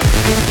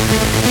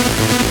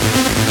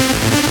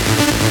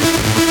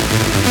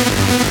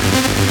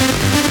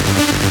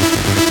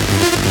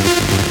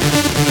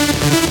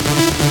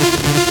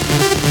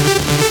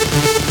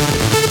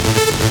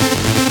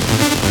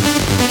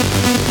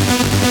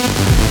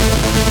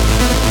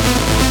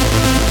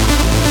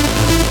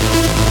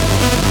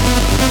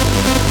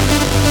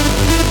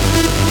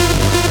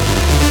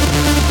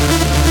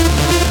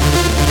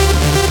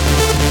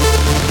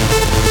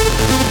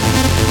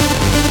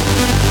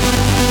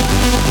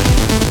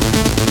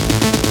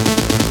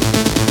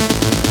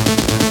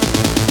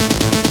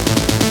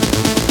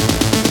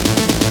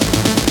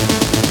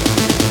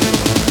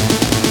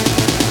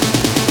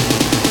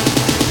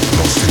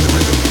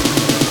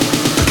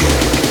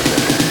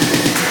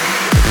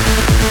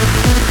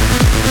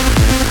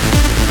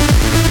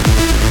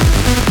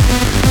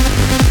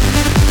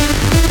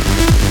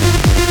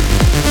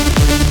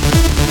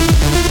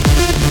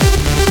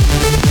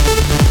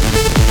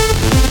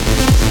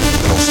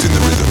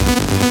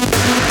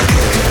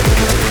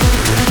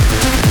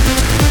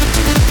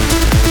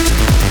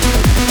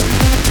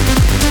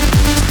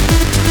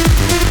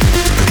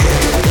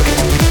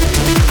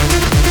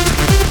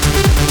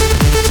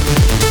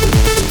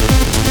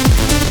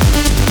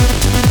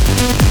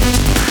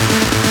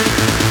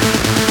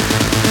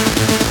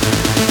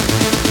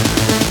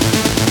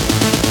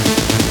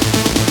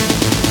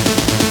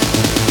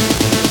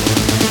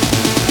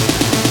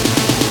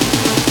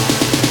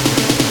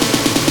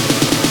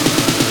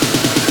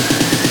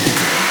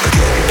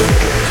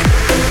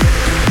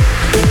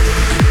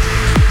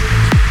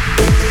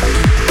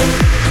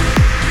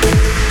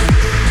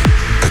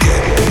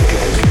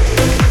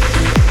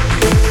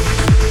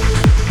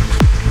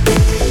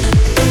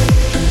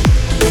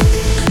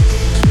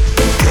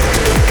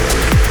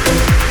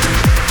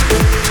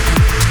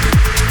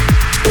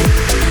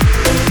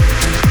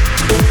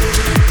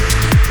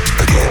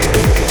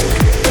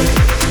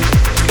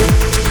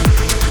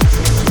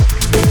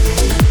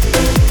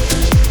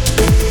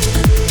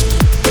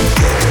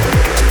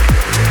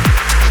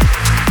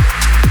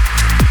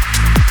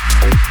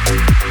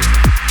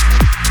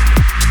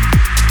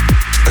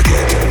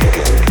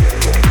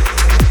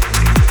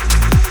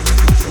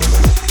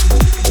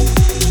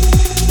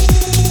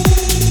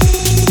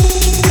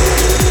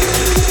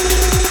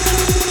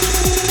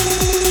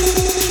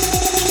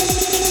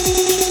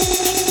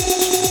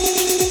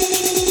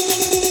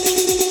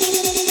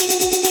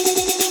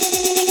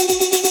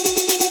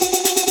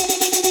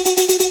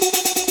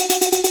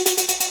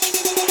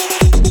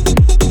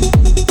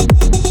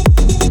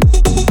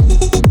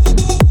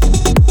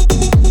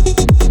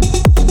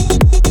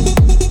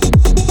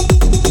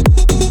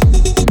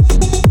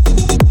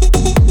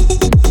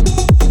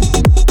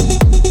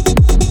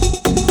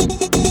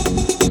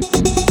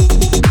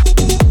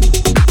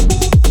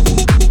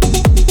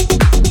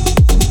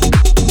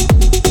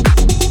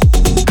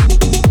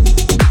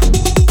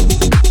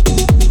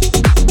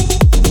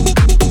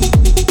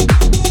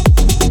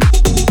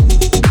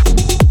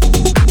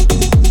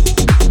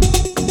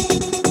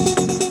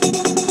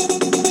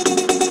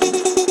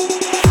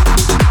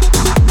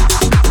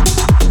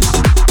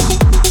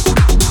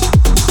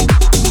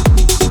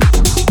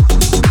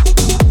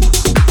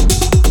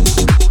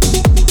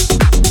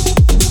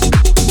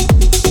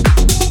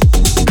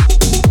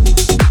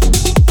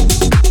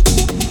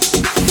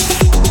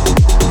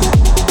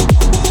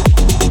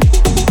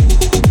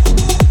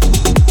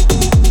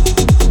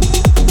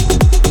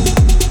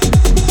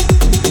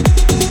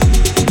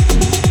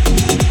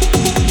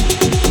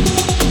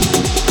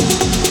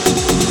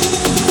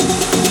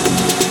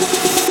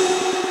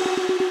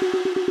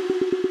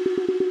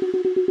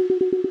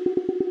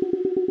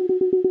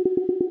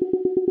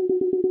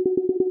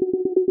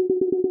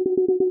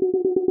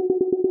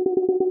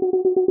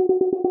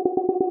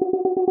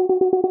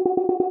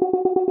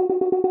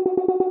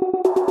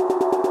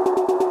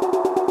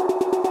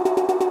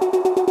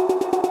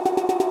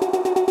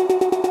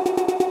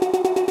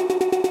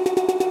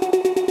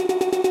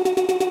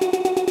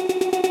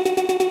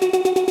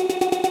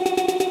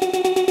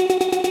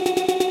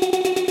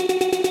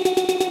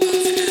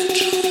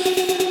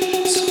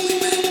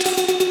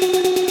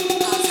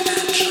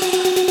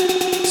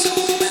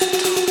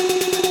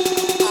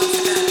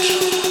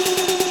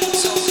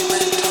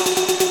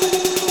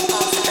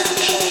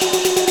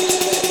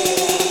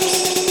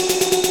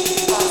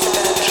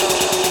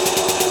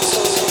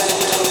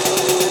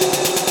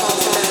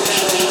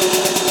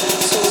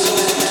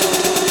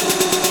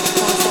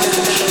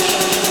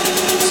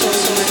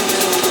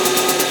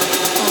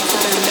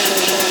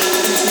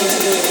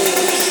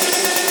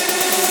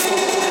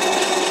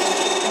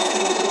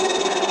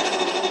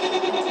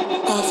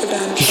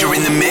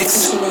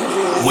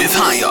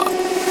 Highup.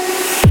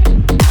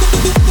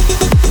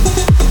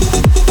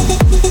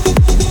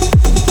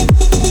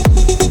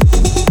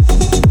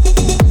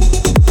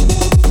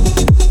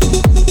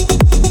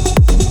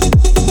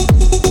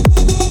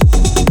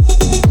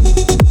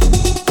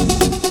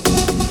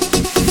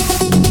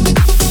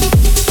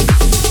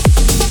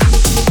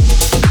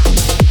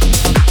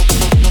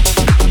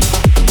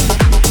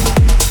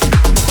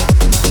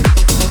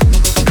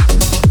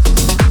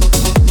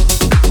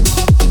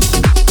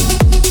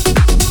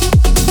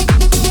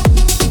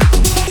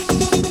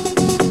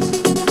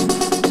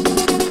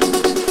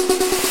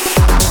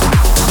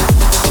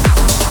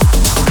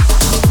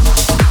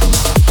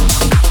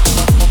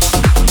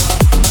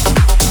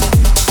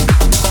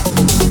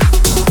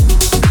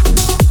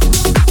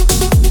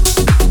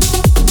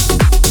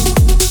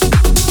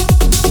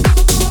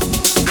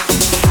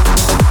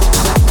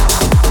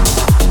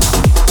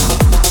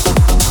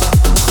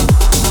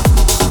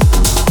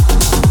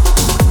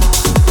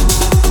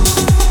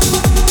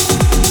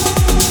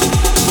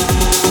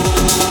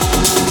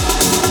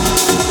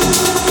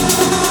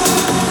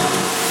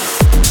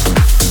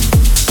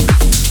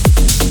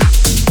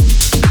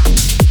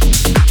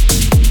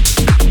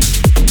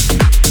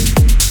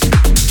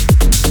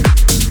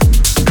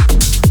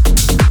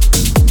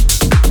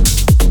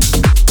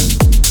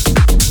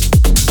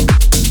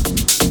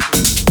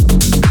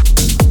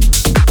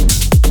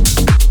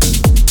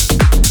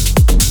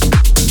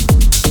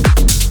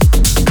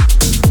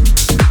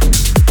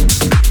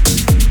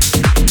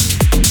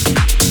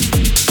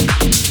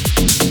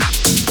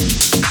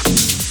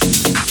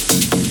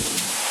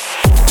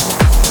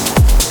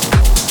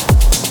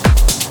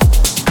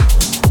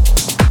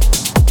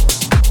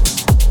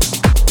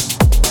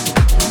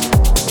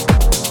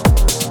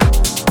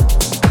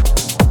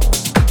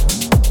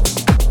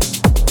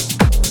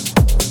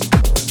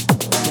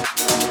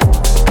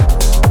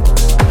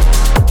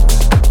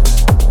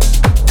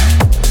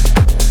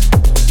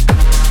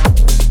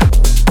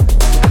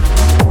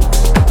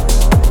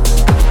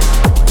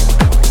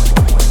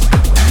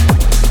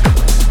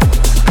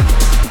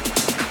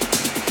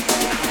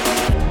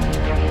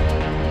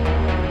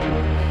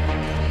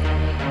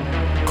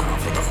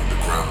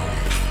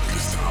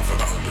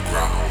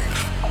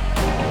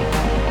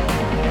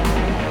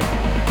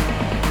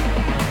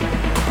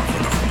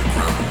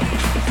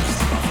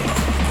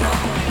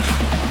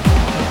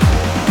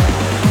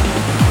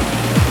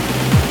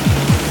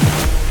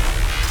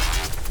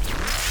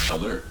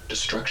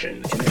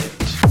 Destruction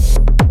imminent.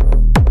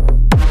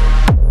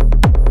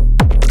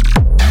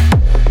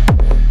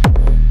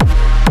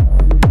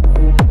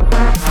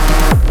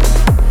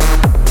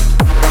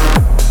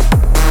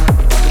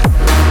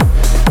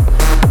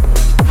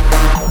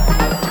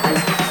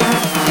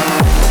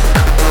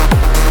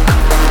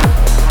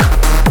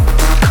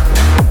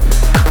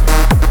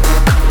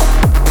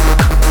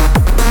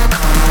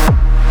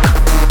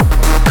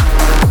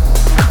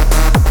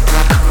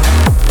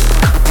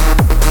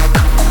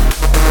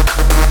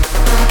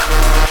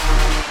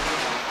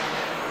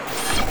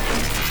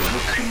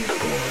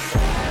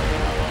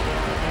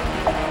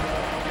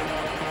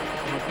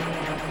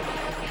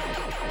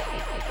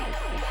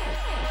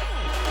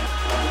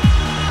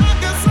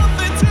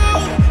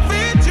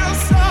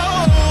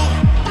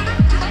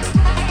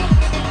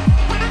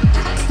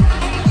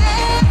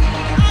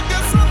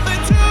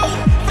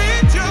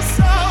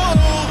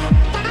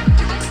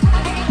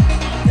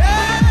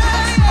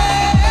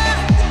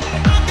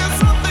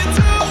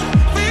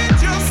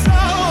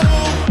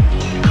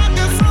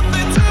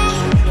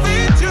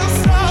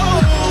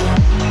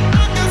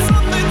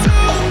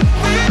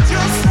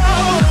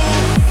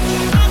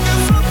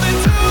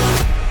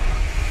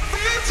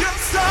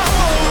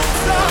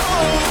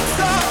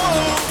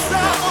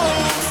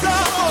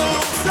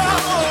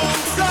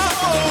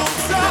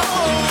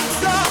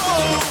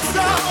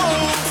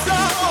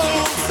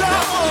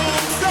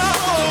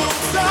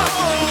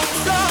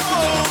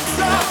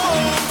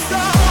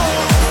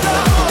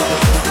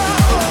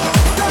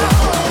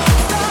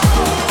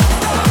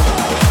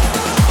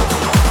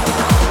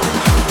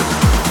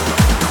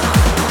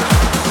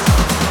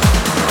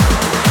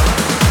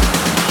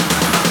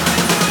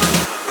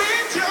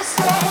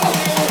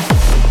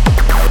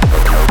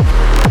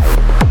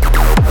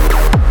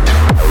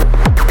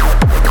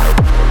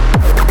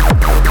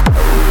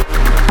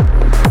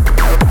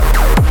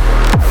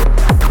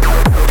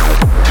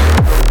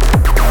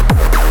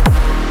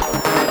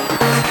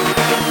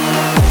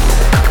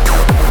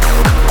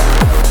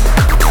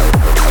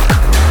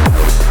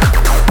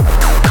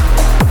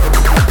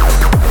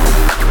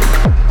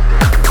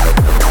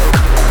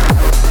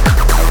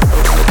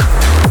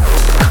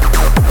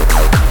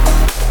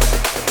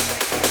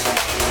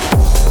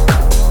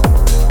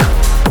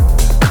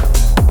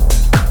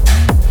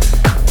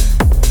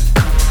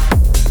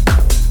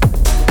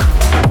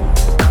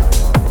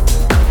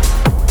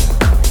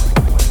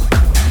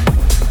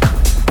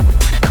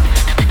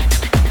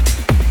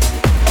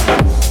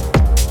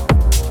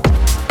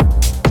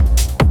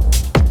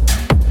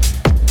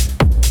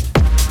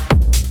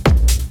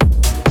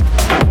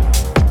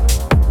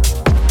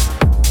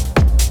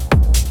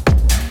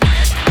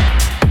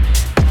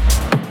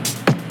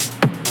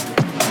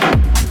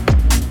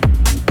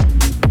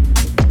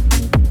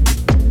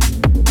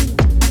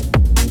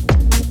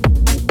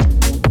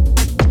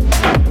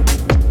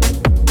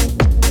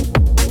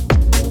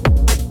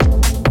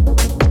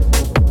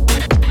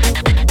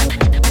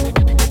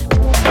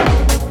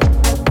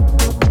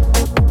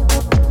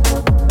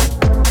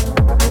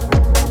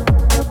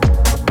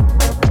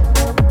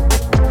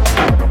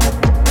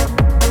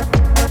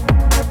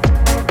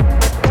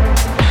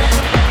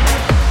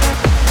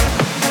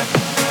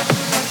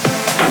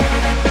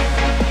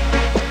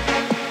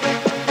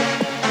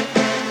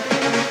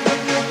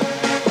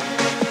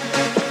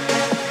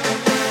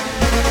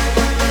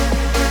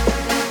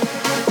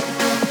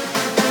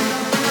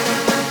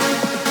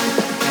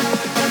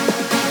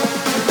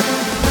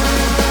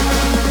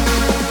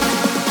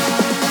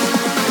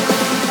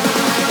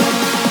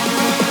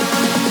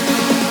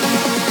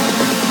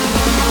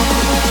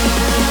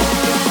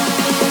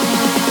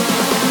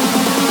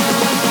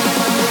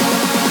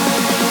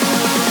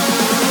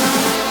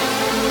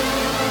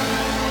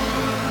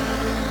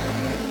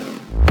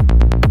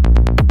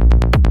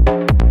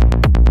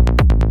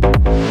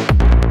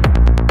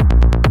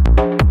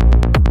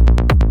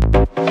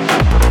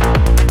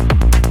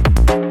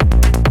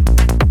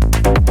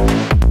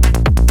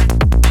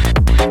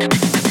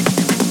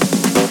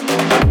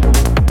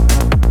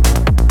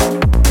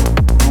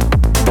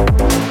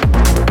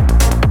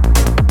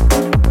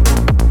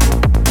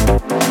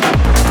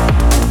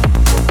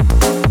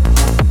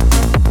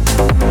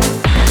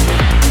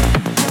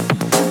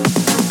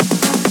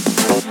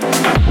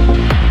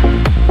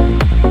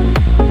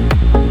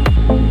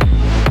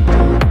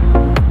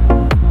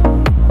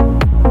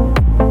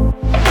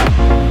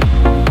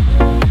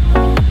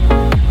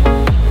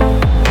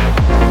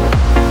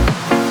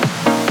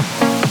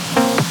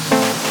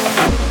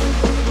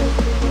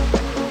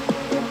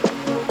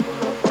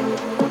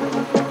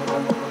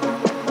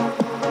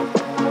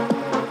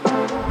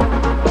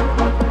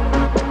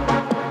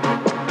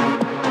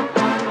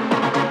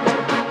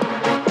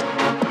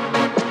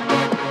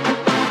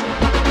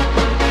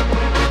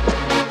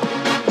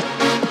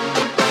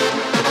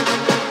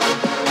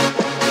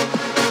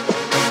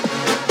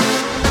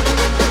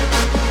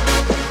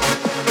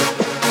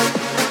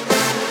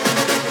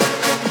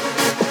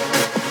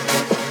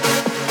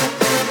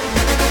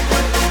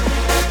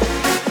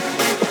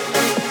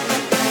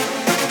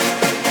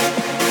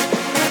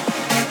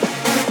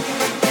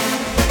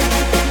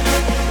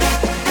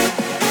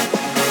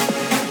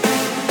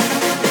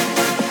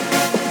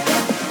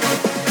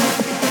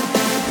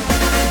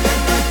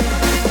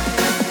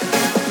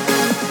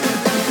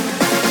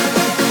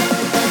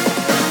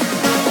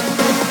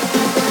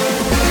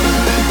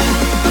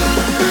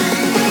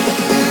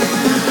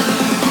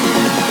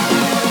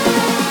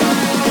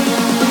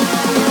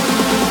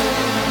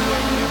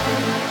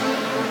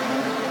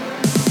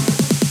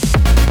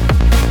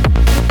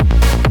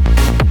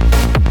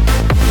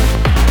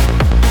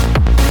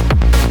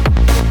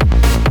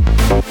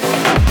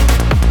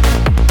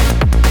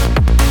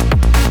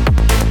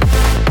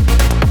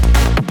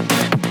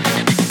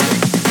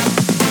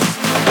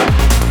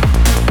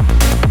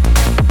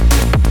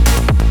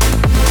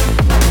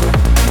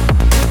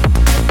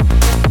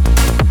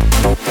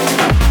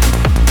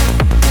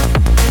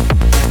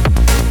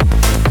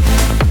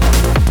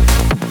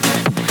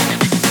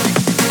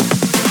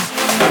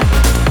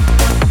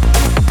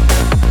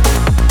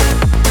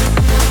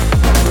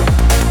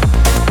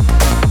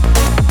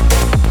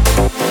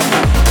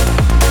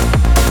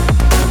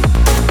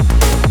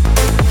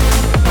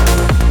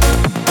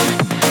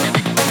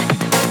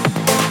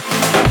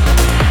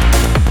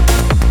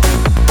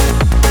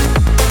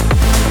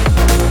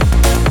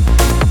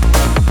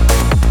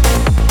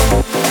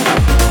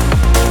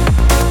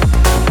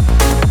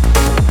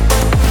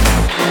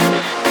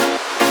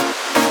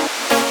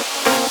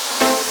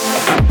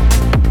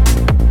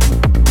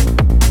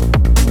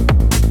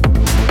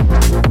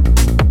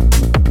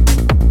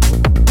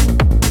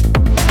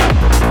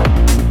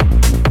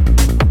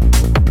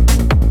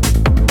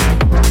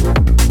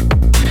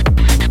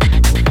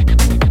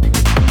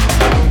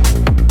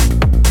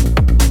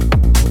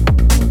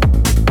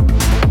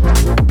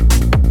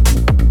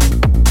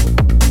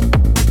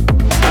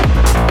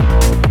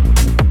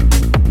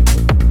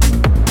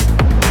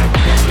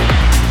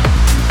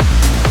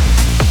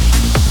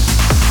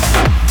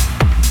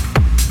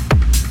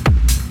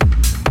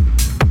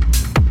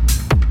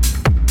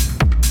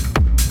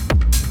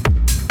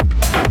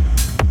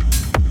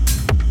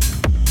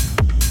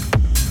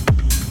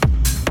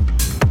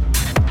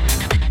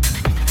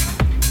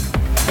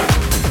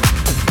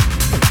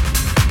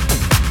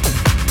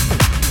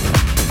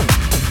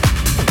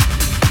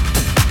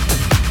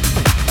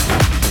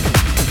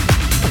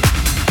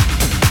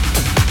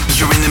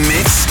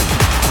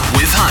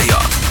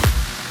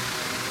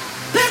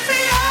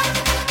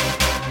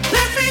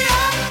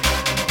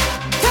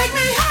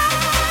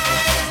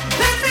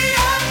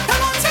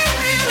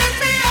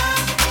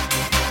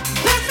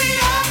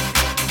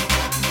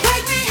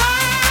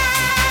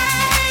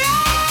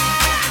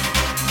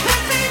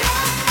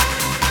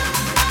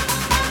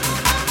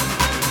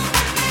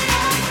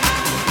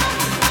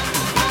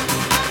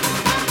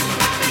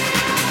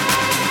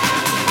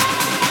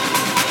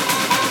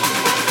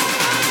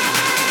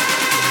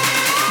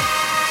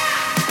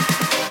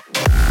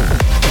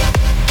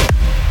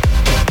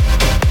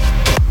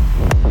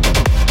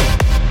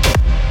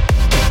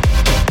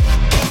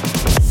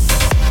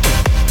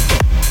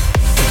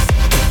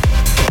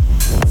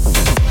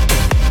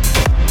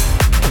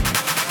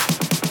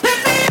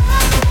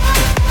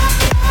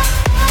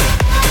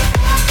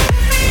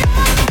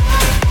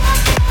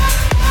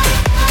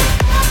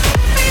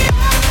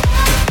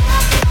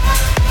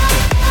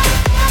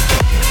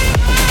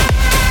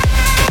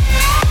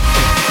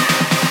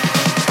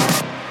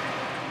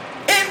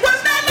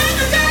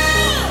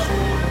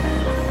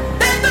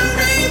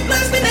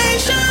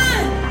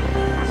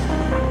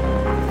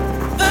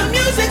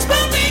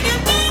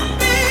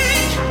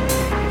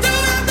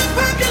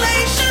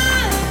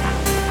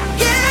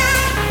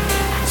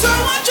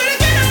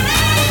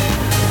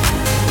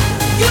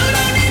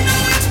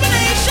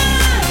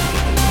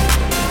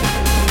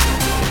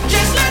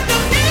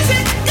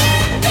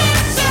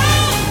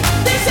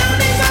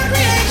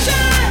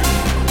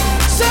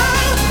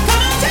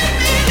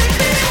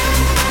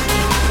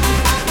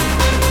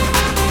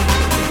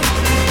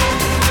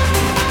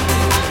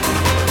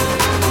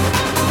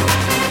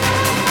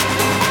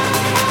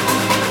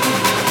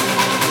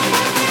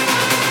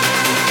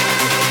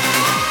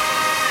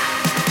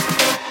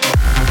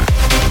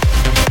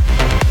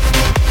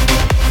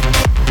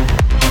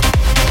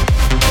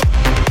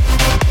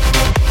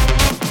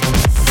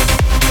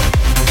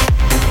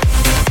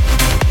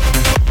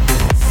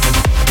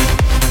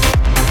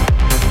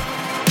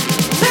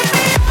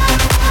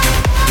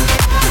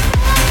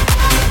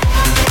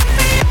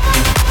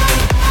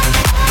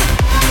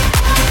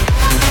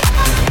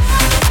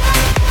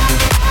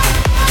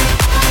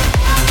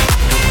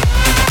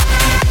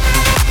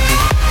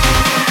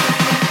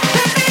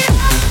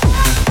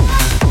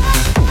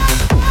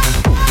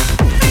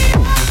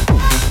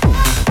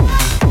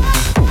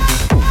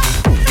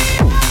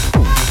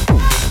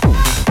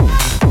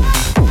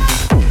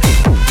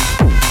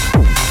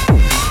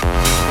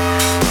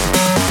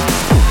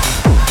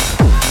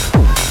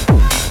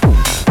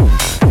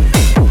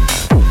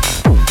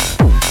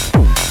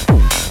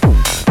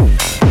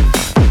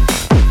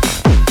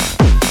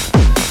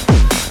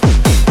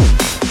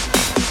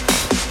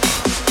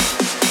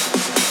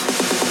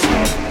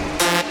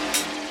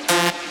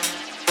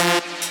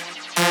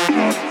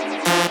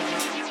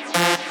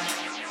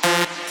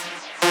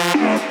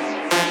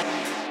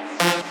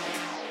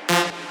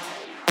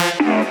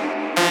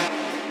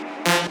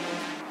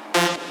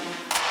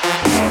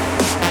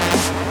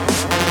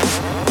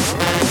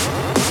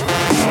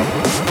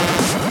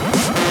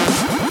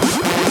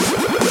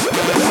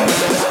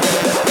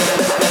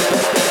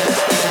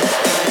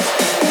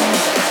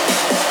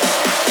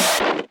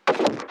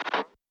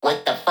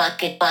 fuck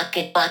is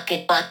going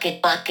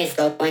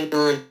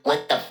on?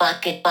 What the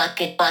fuck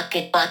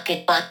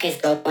is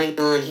going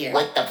on here?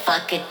 What the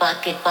fuck is going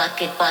on?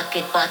 What the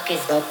fuck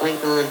is going on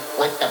here? What the fuck is going on?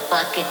 What the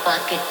fuck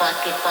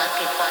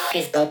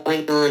is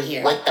going on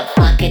here? What the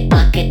fuck is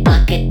going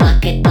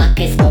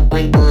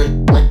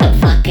on? What the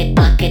fuck is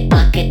going on? What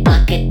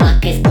the fuck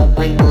is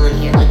going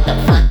on here?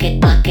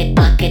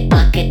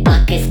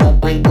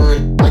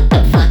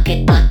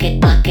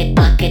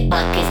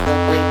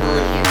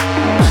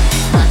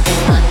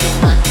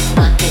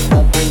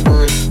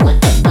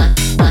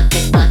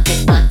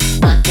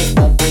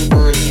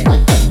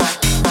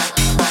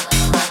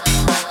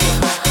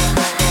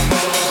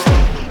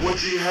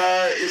 What you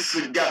heard is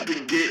got to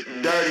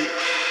get dirty.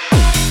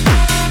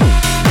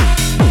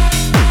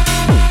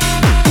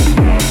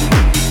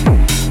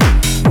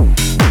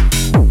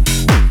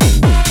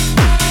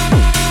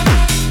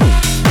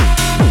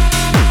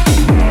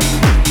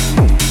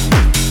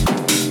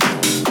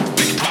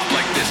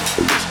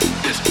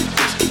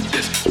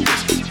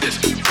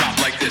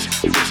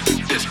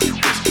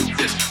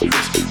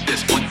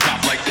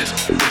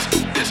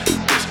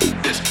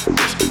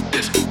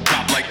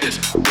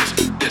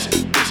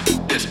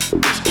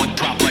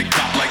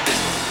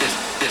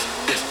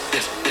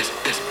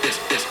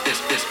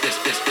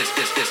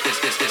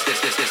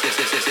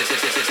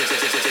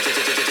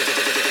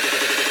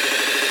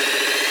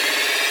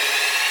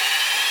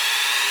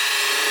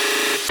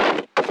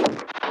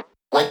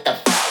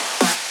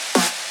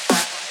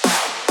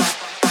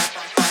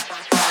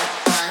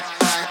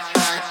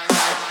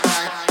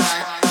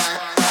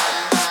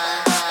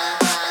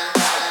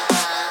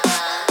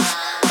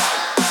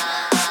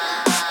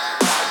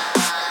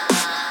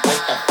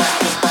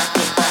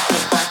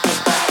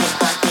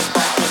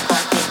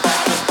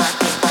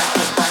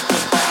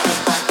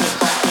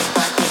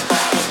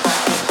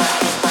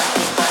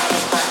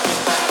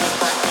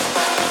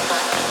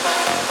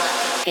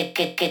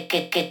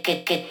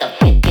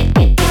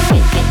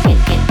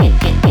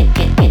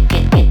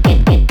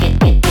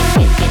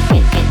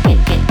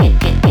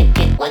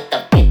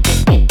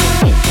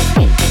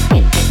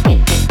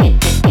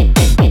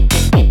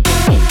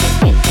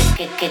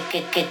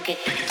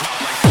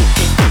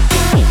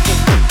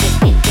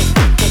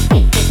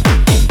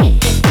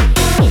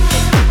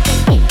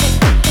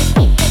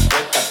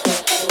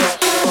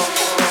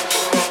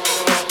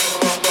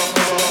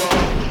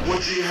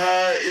 What you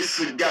heard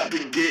is got to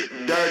get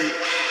dirty.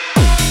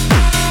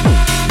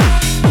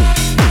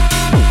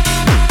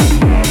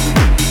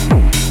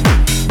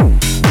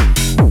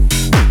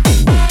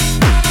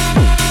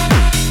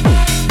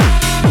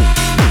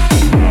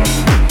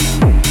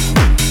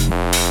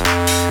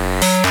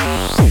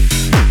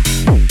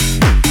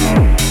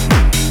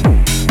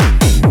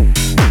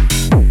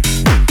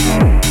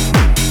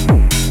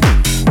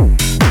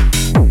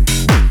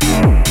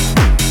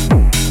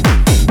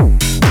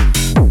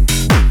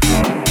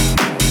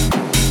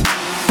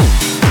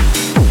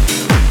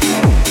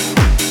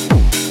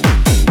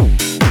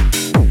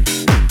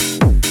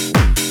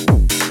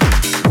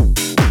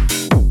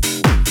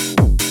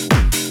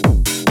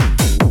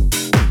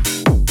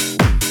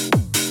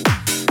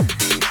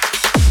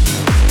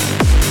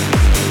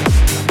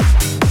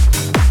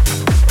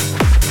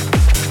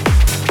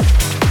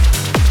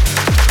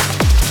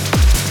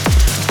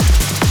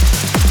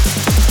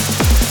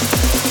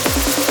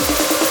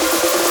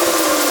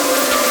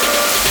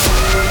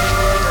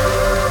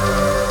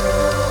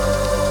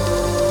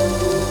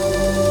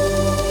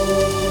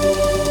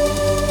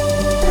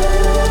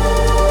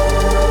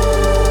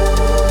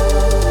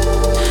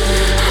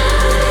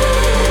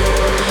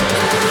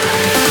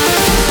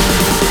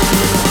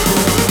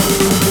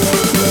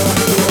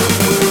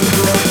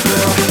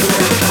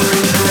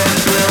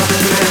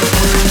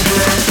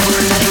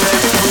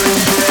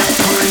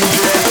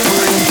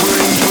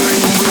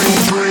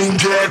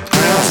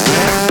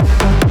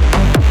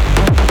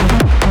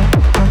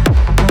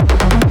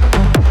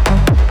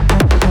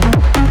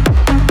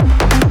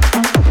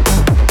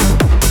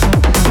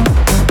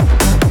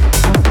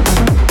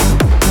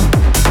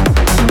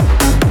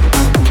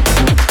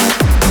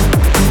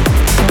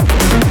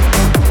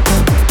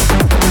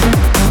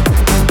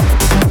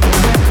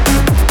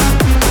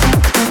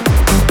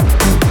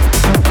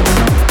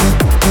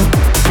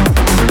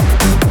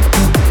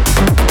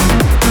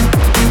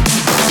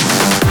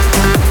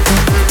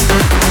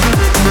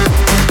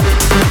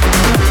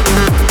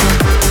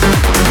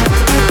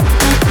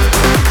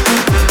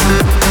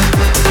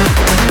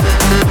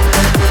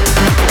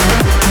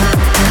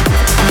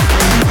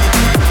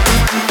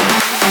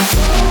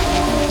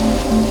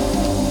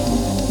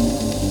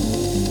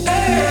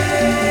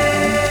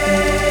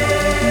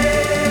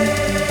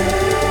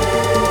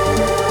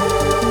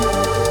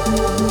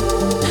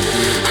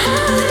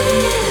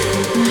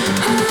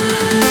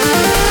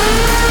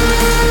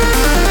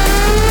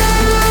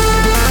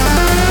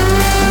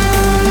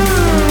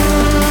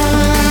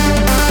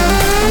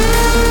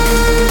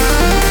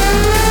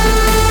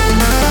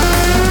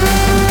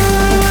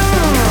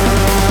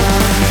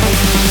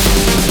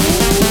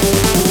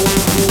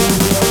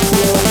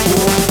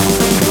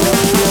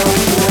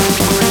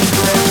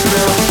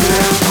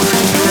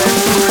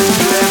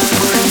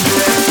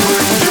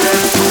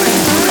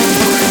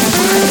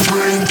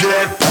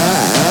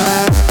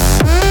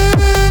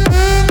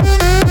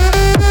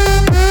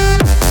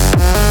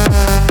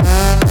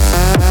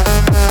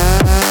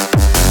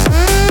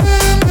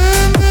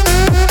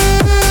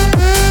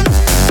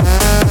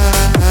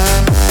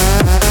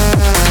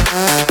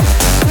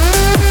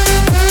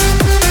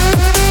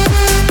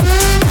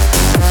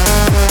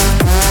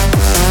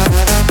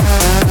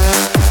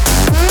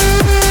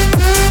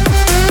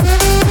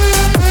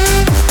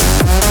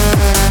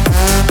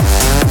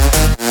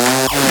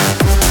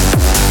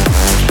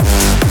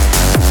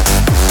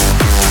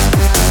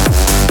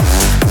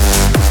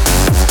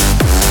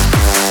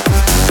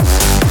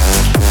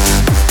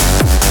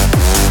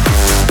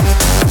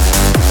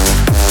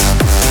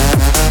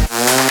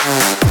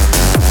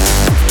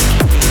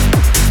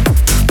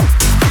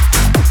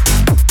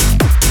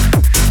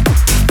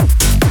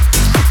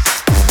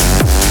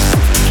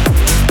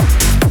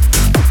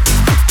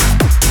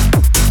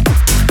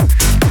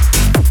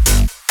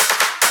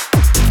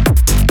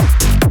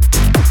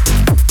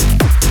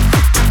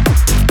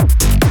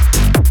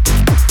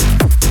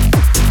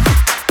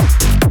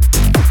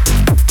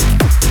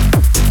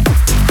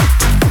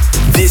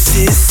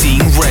 is Seeing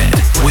Red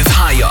with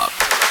Highup.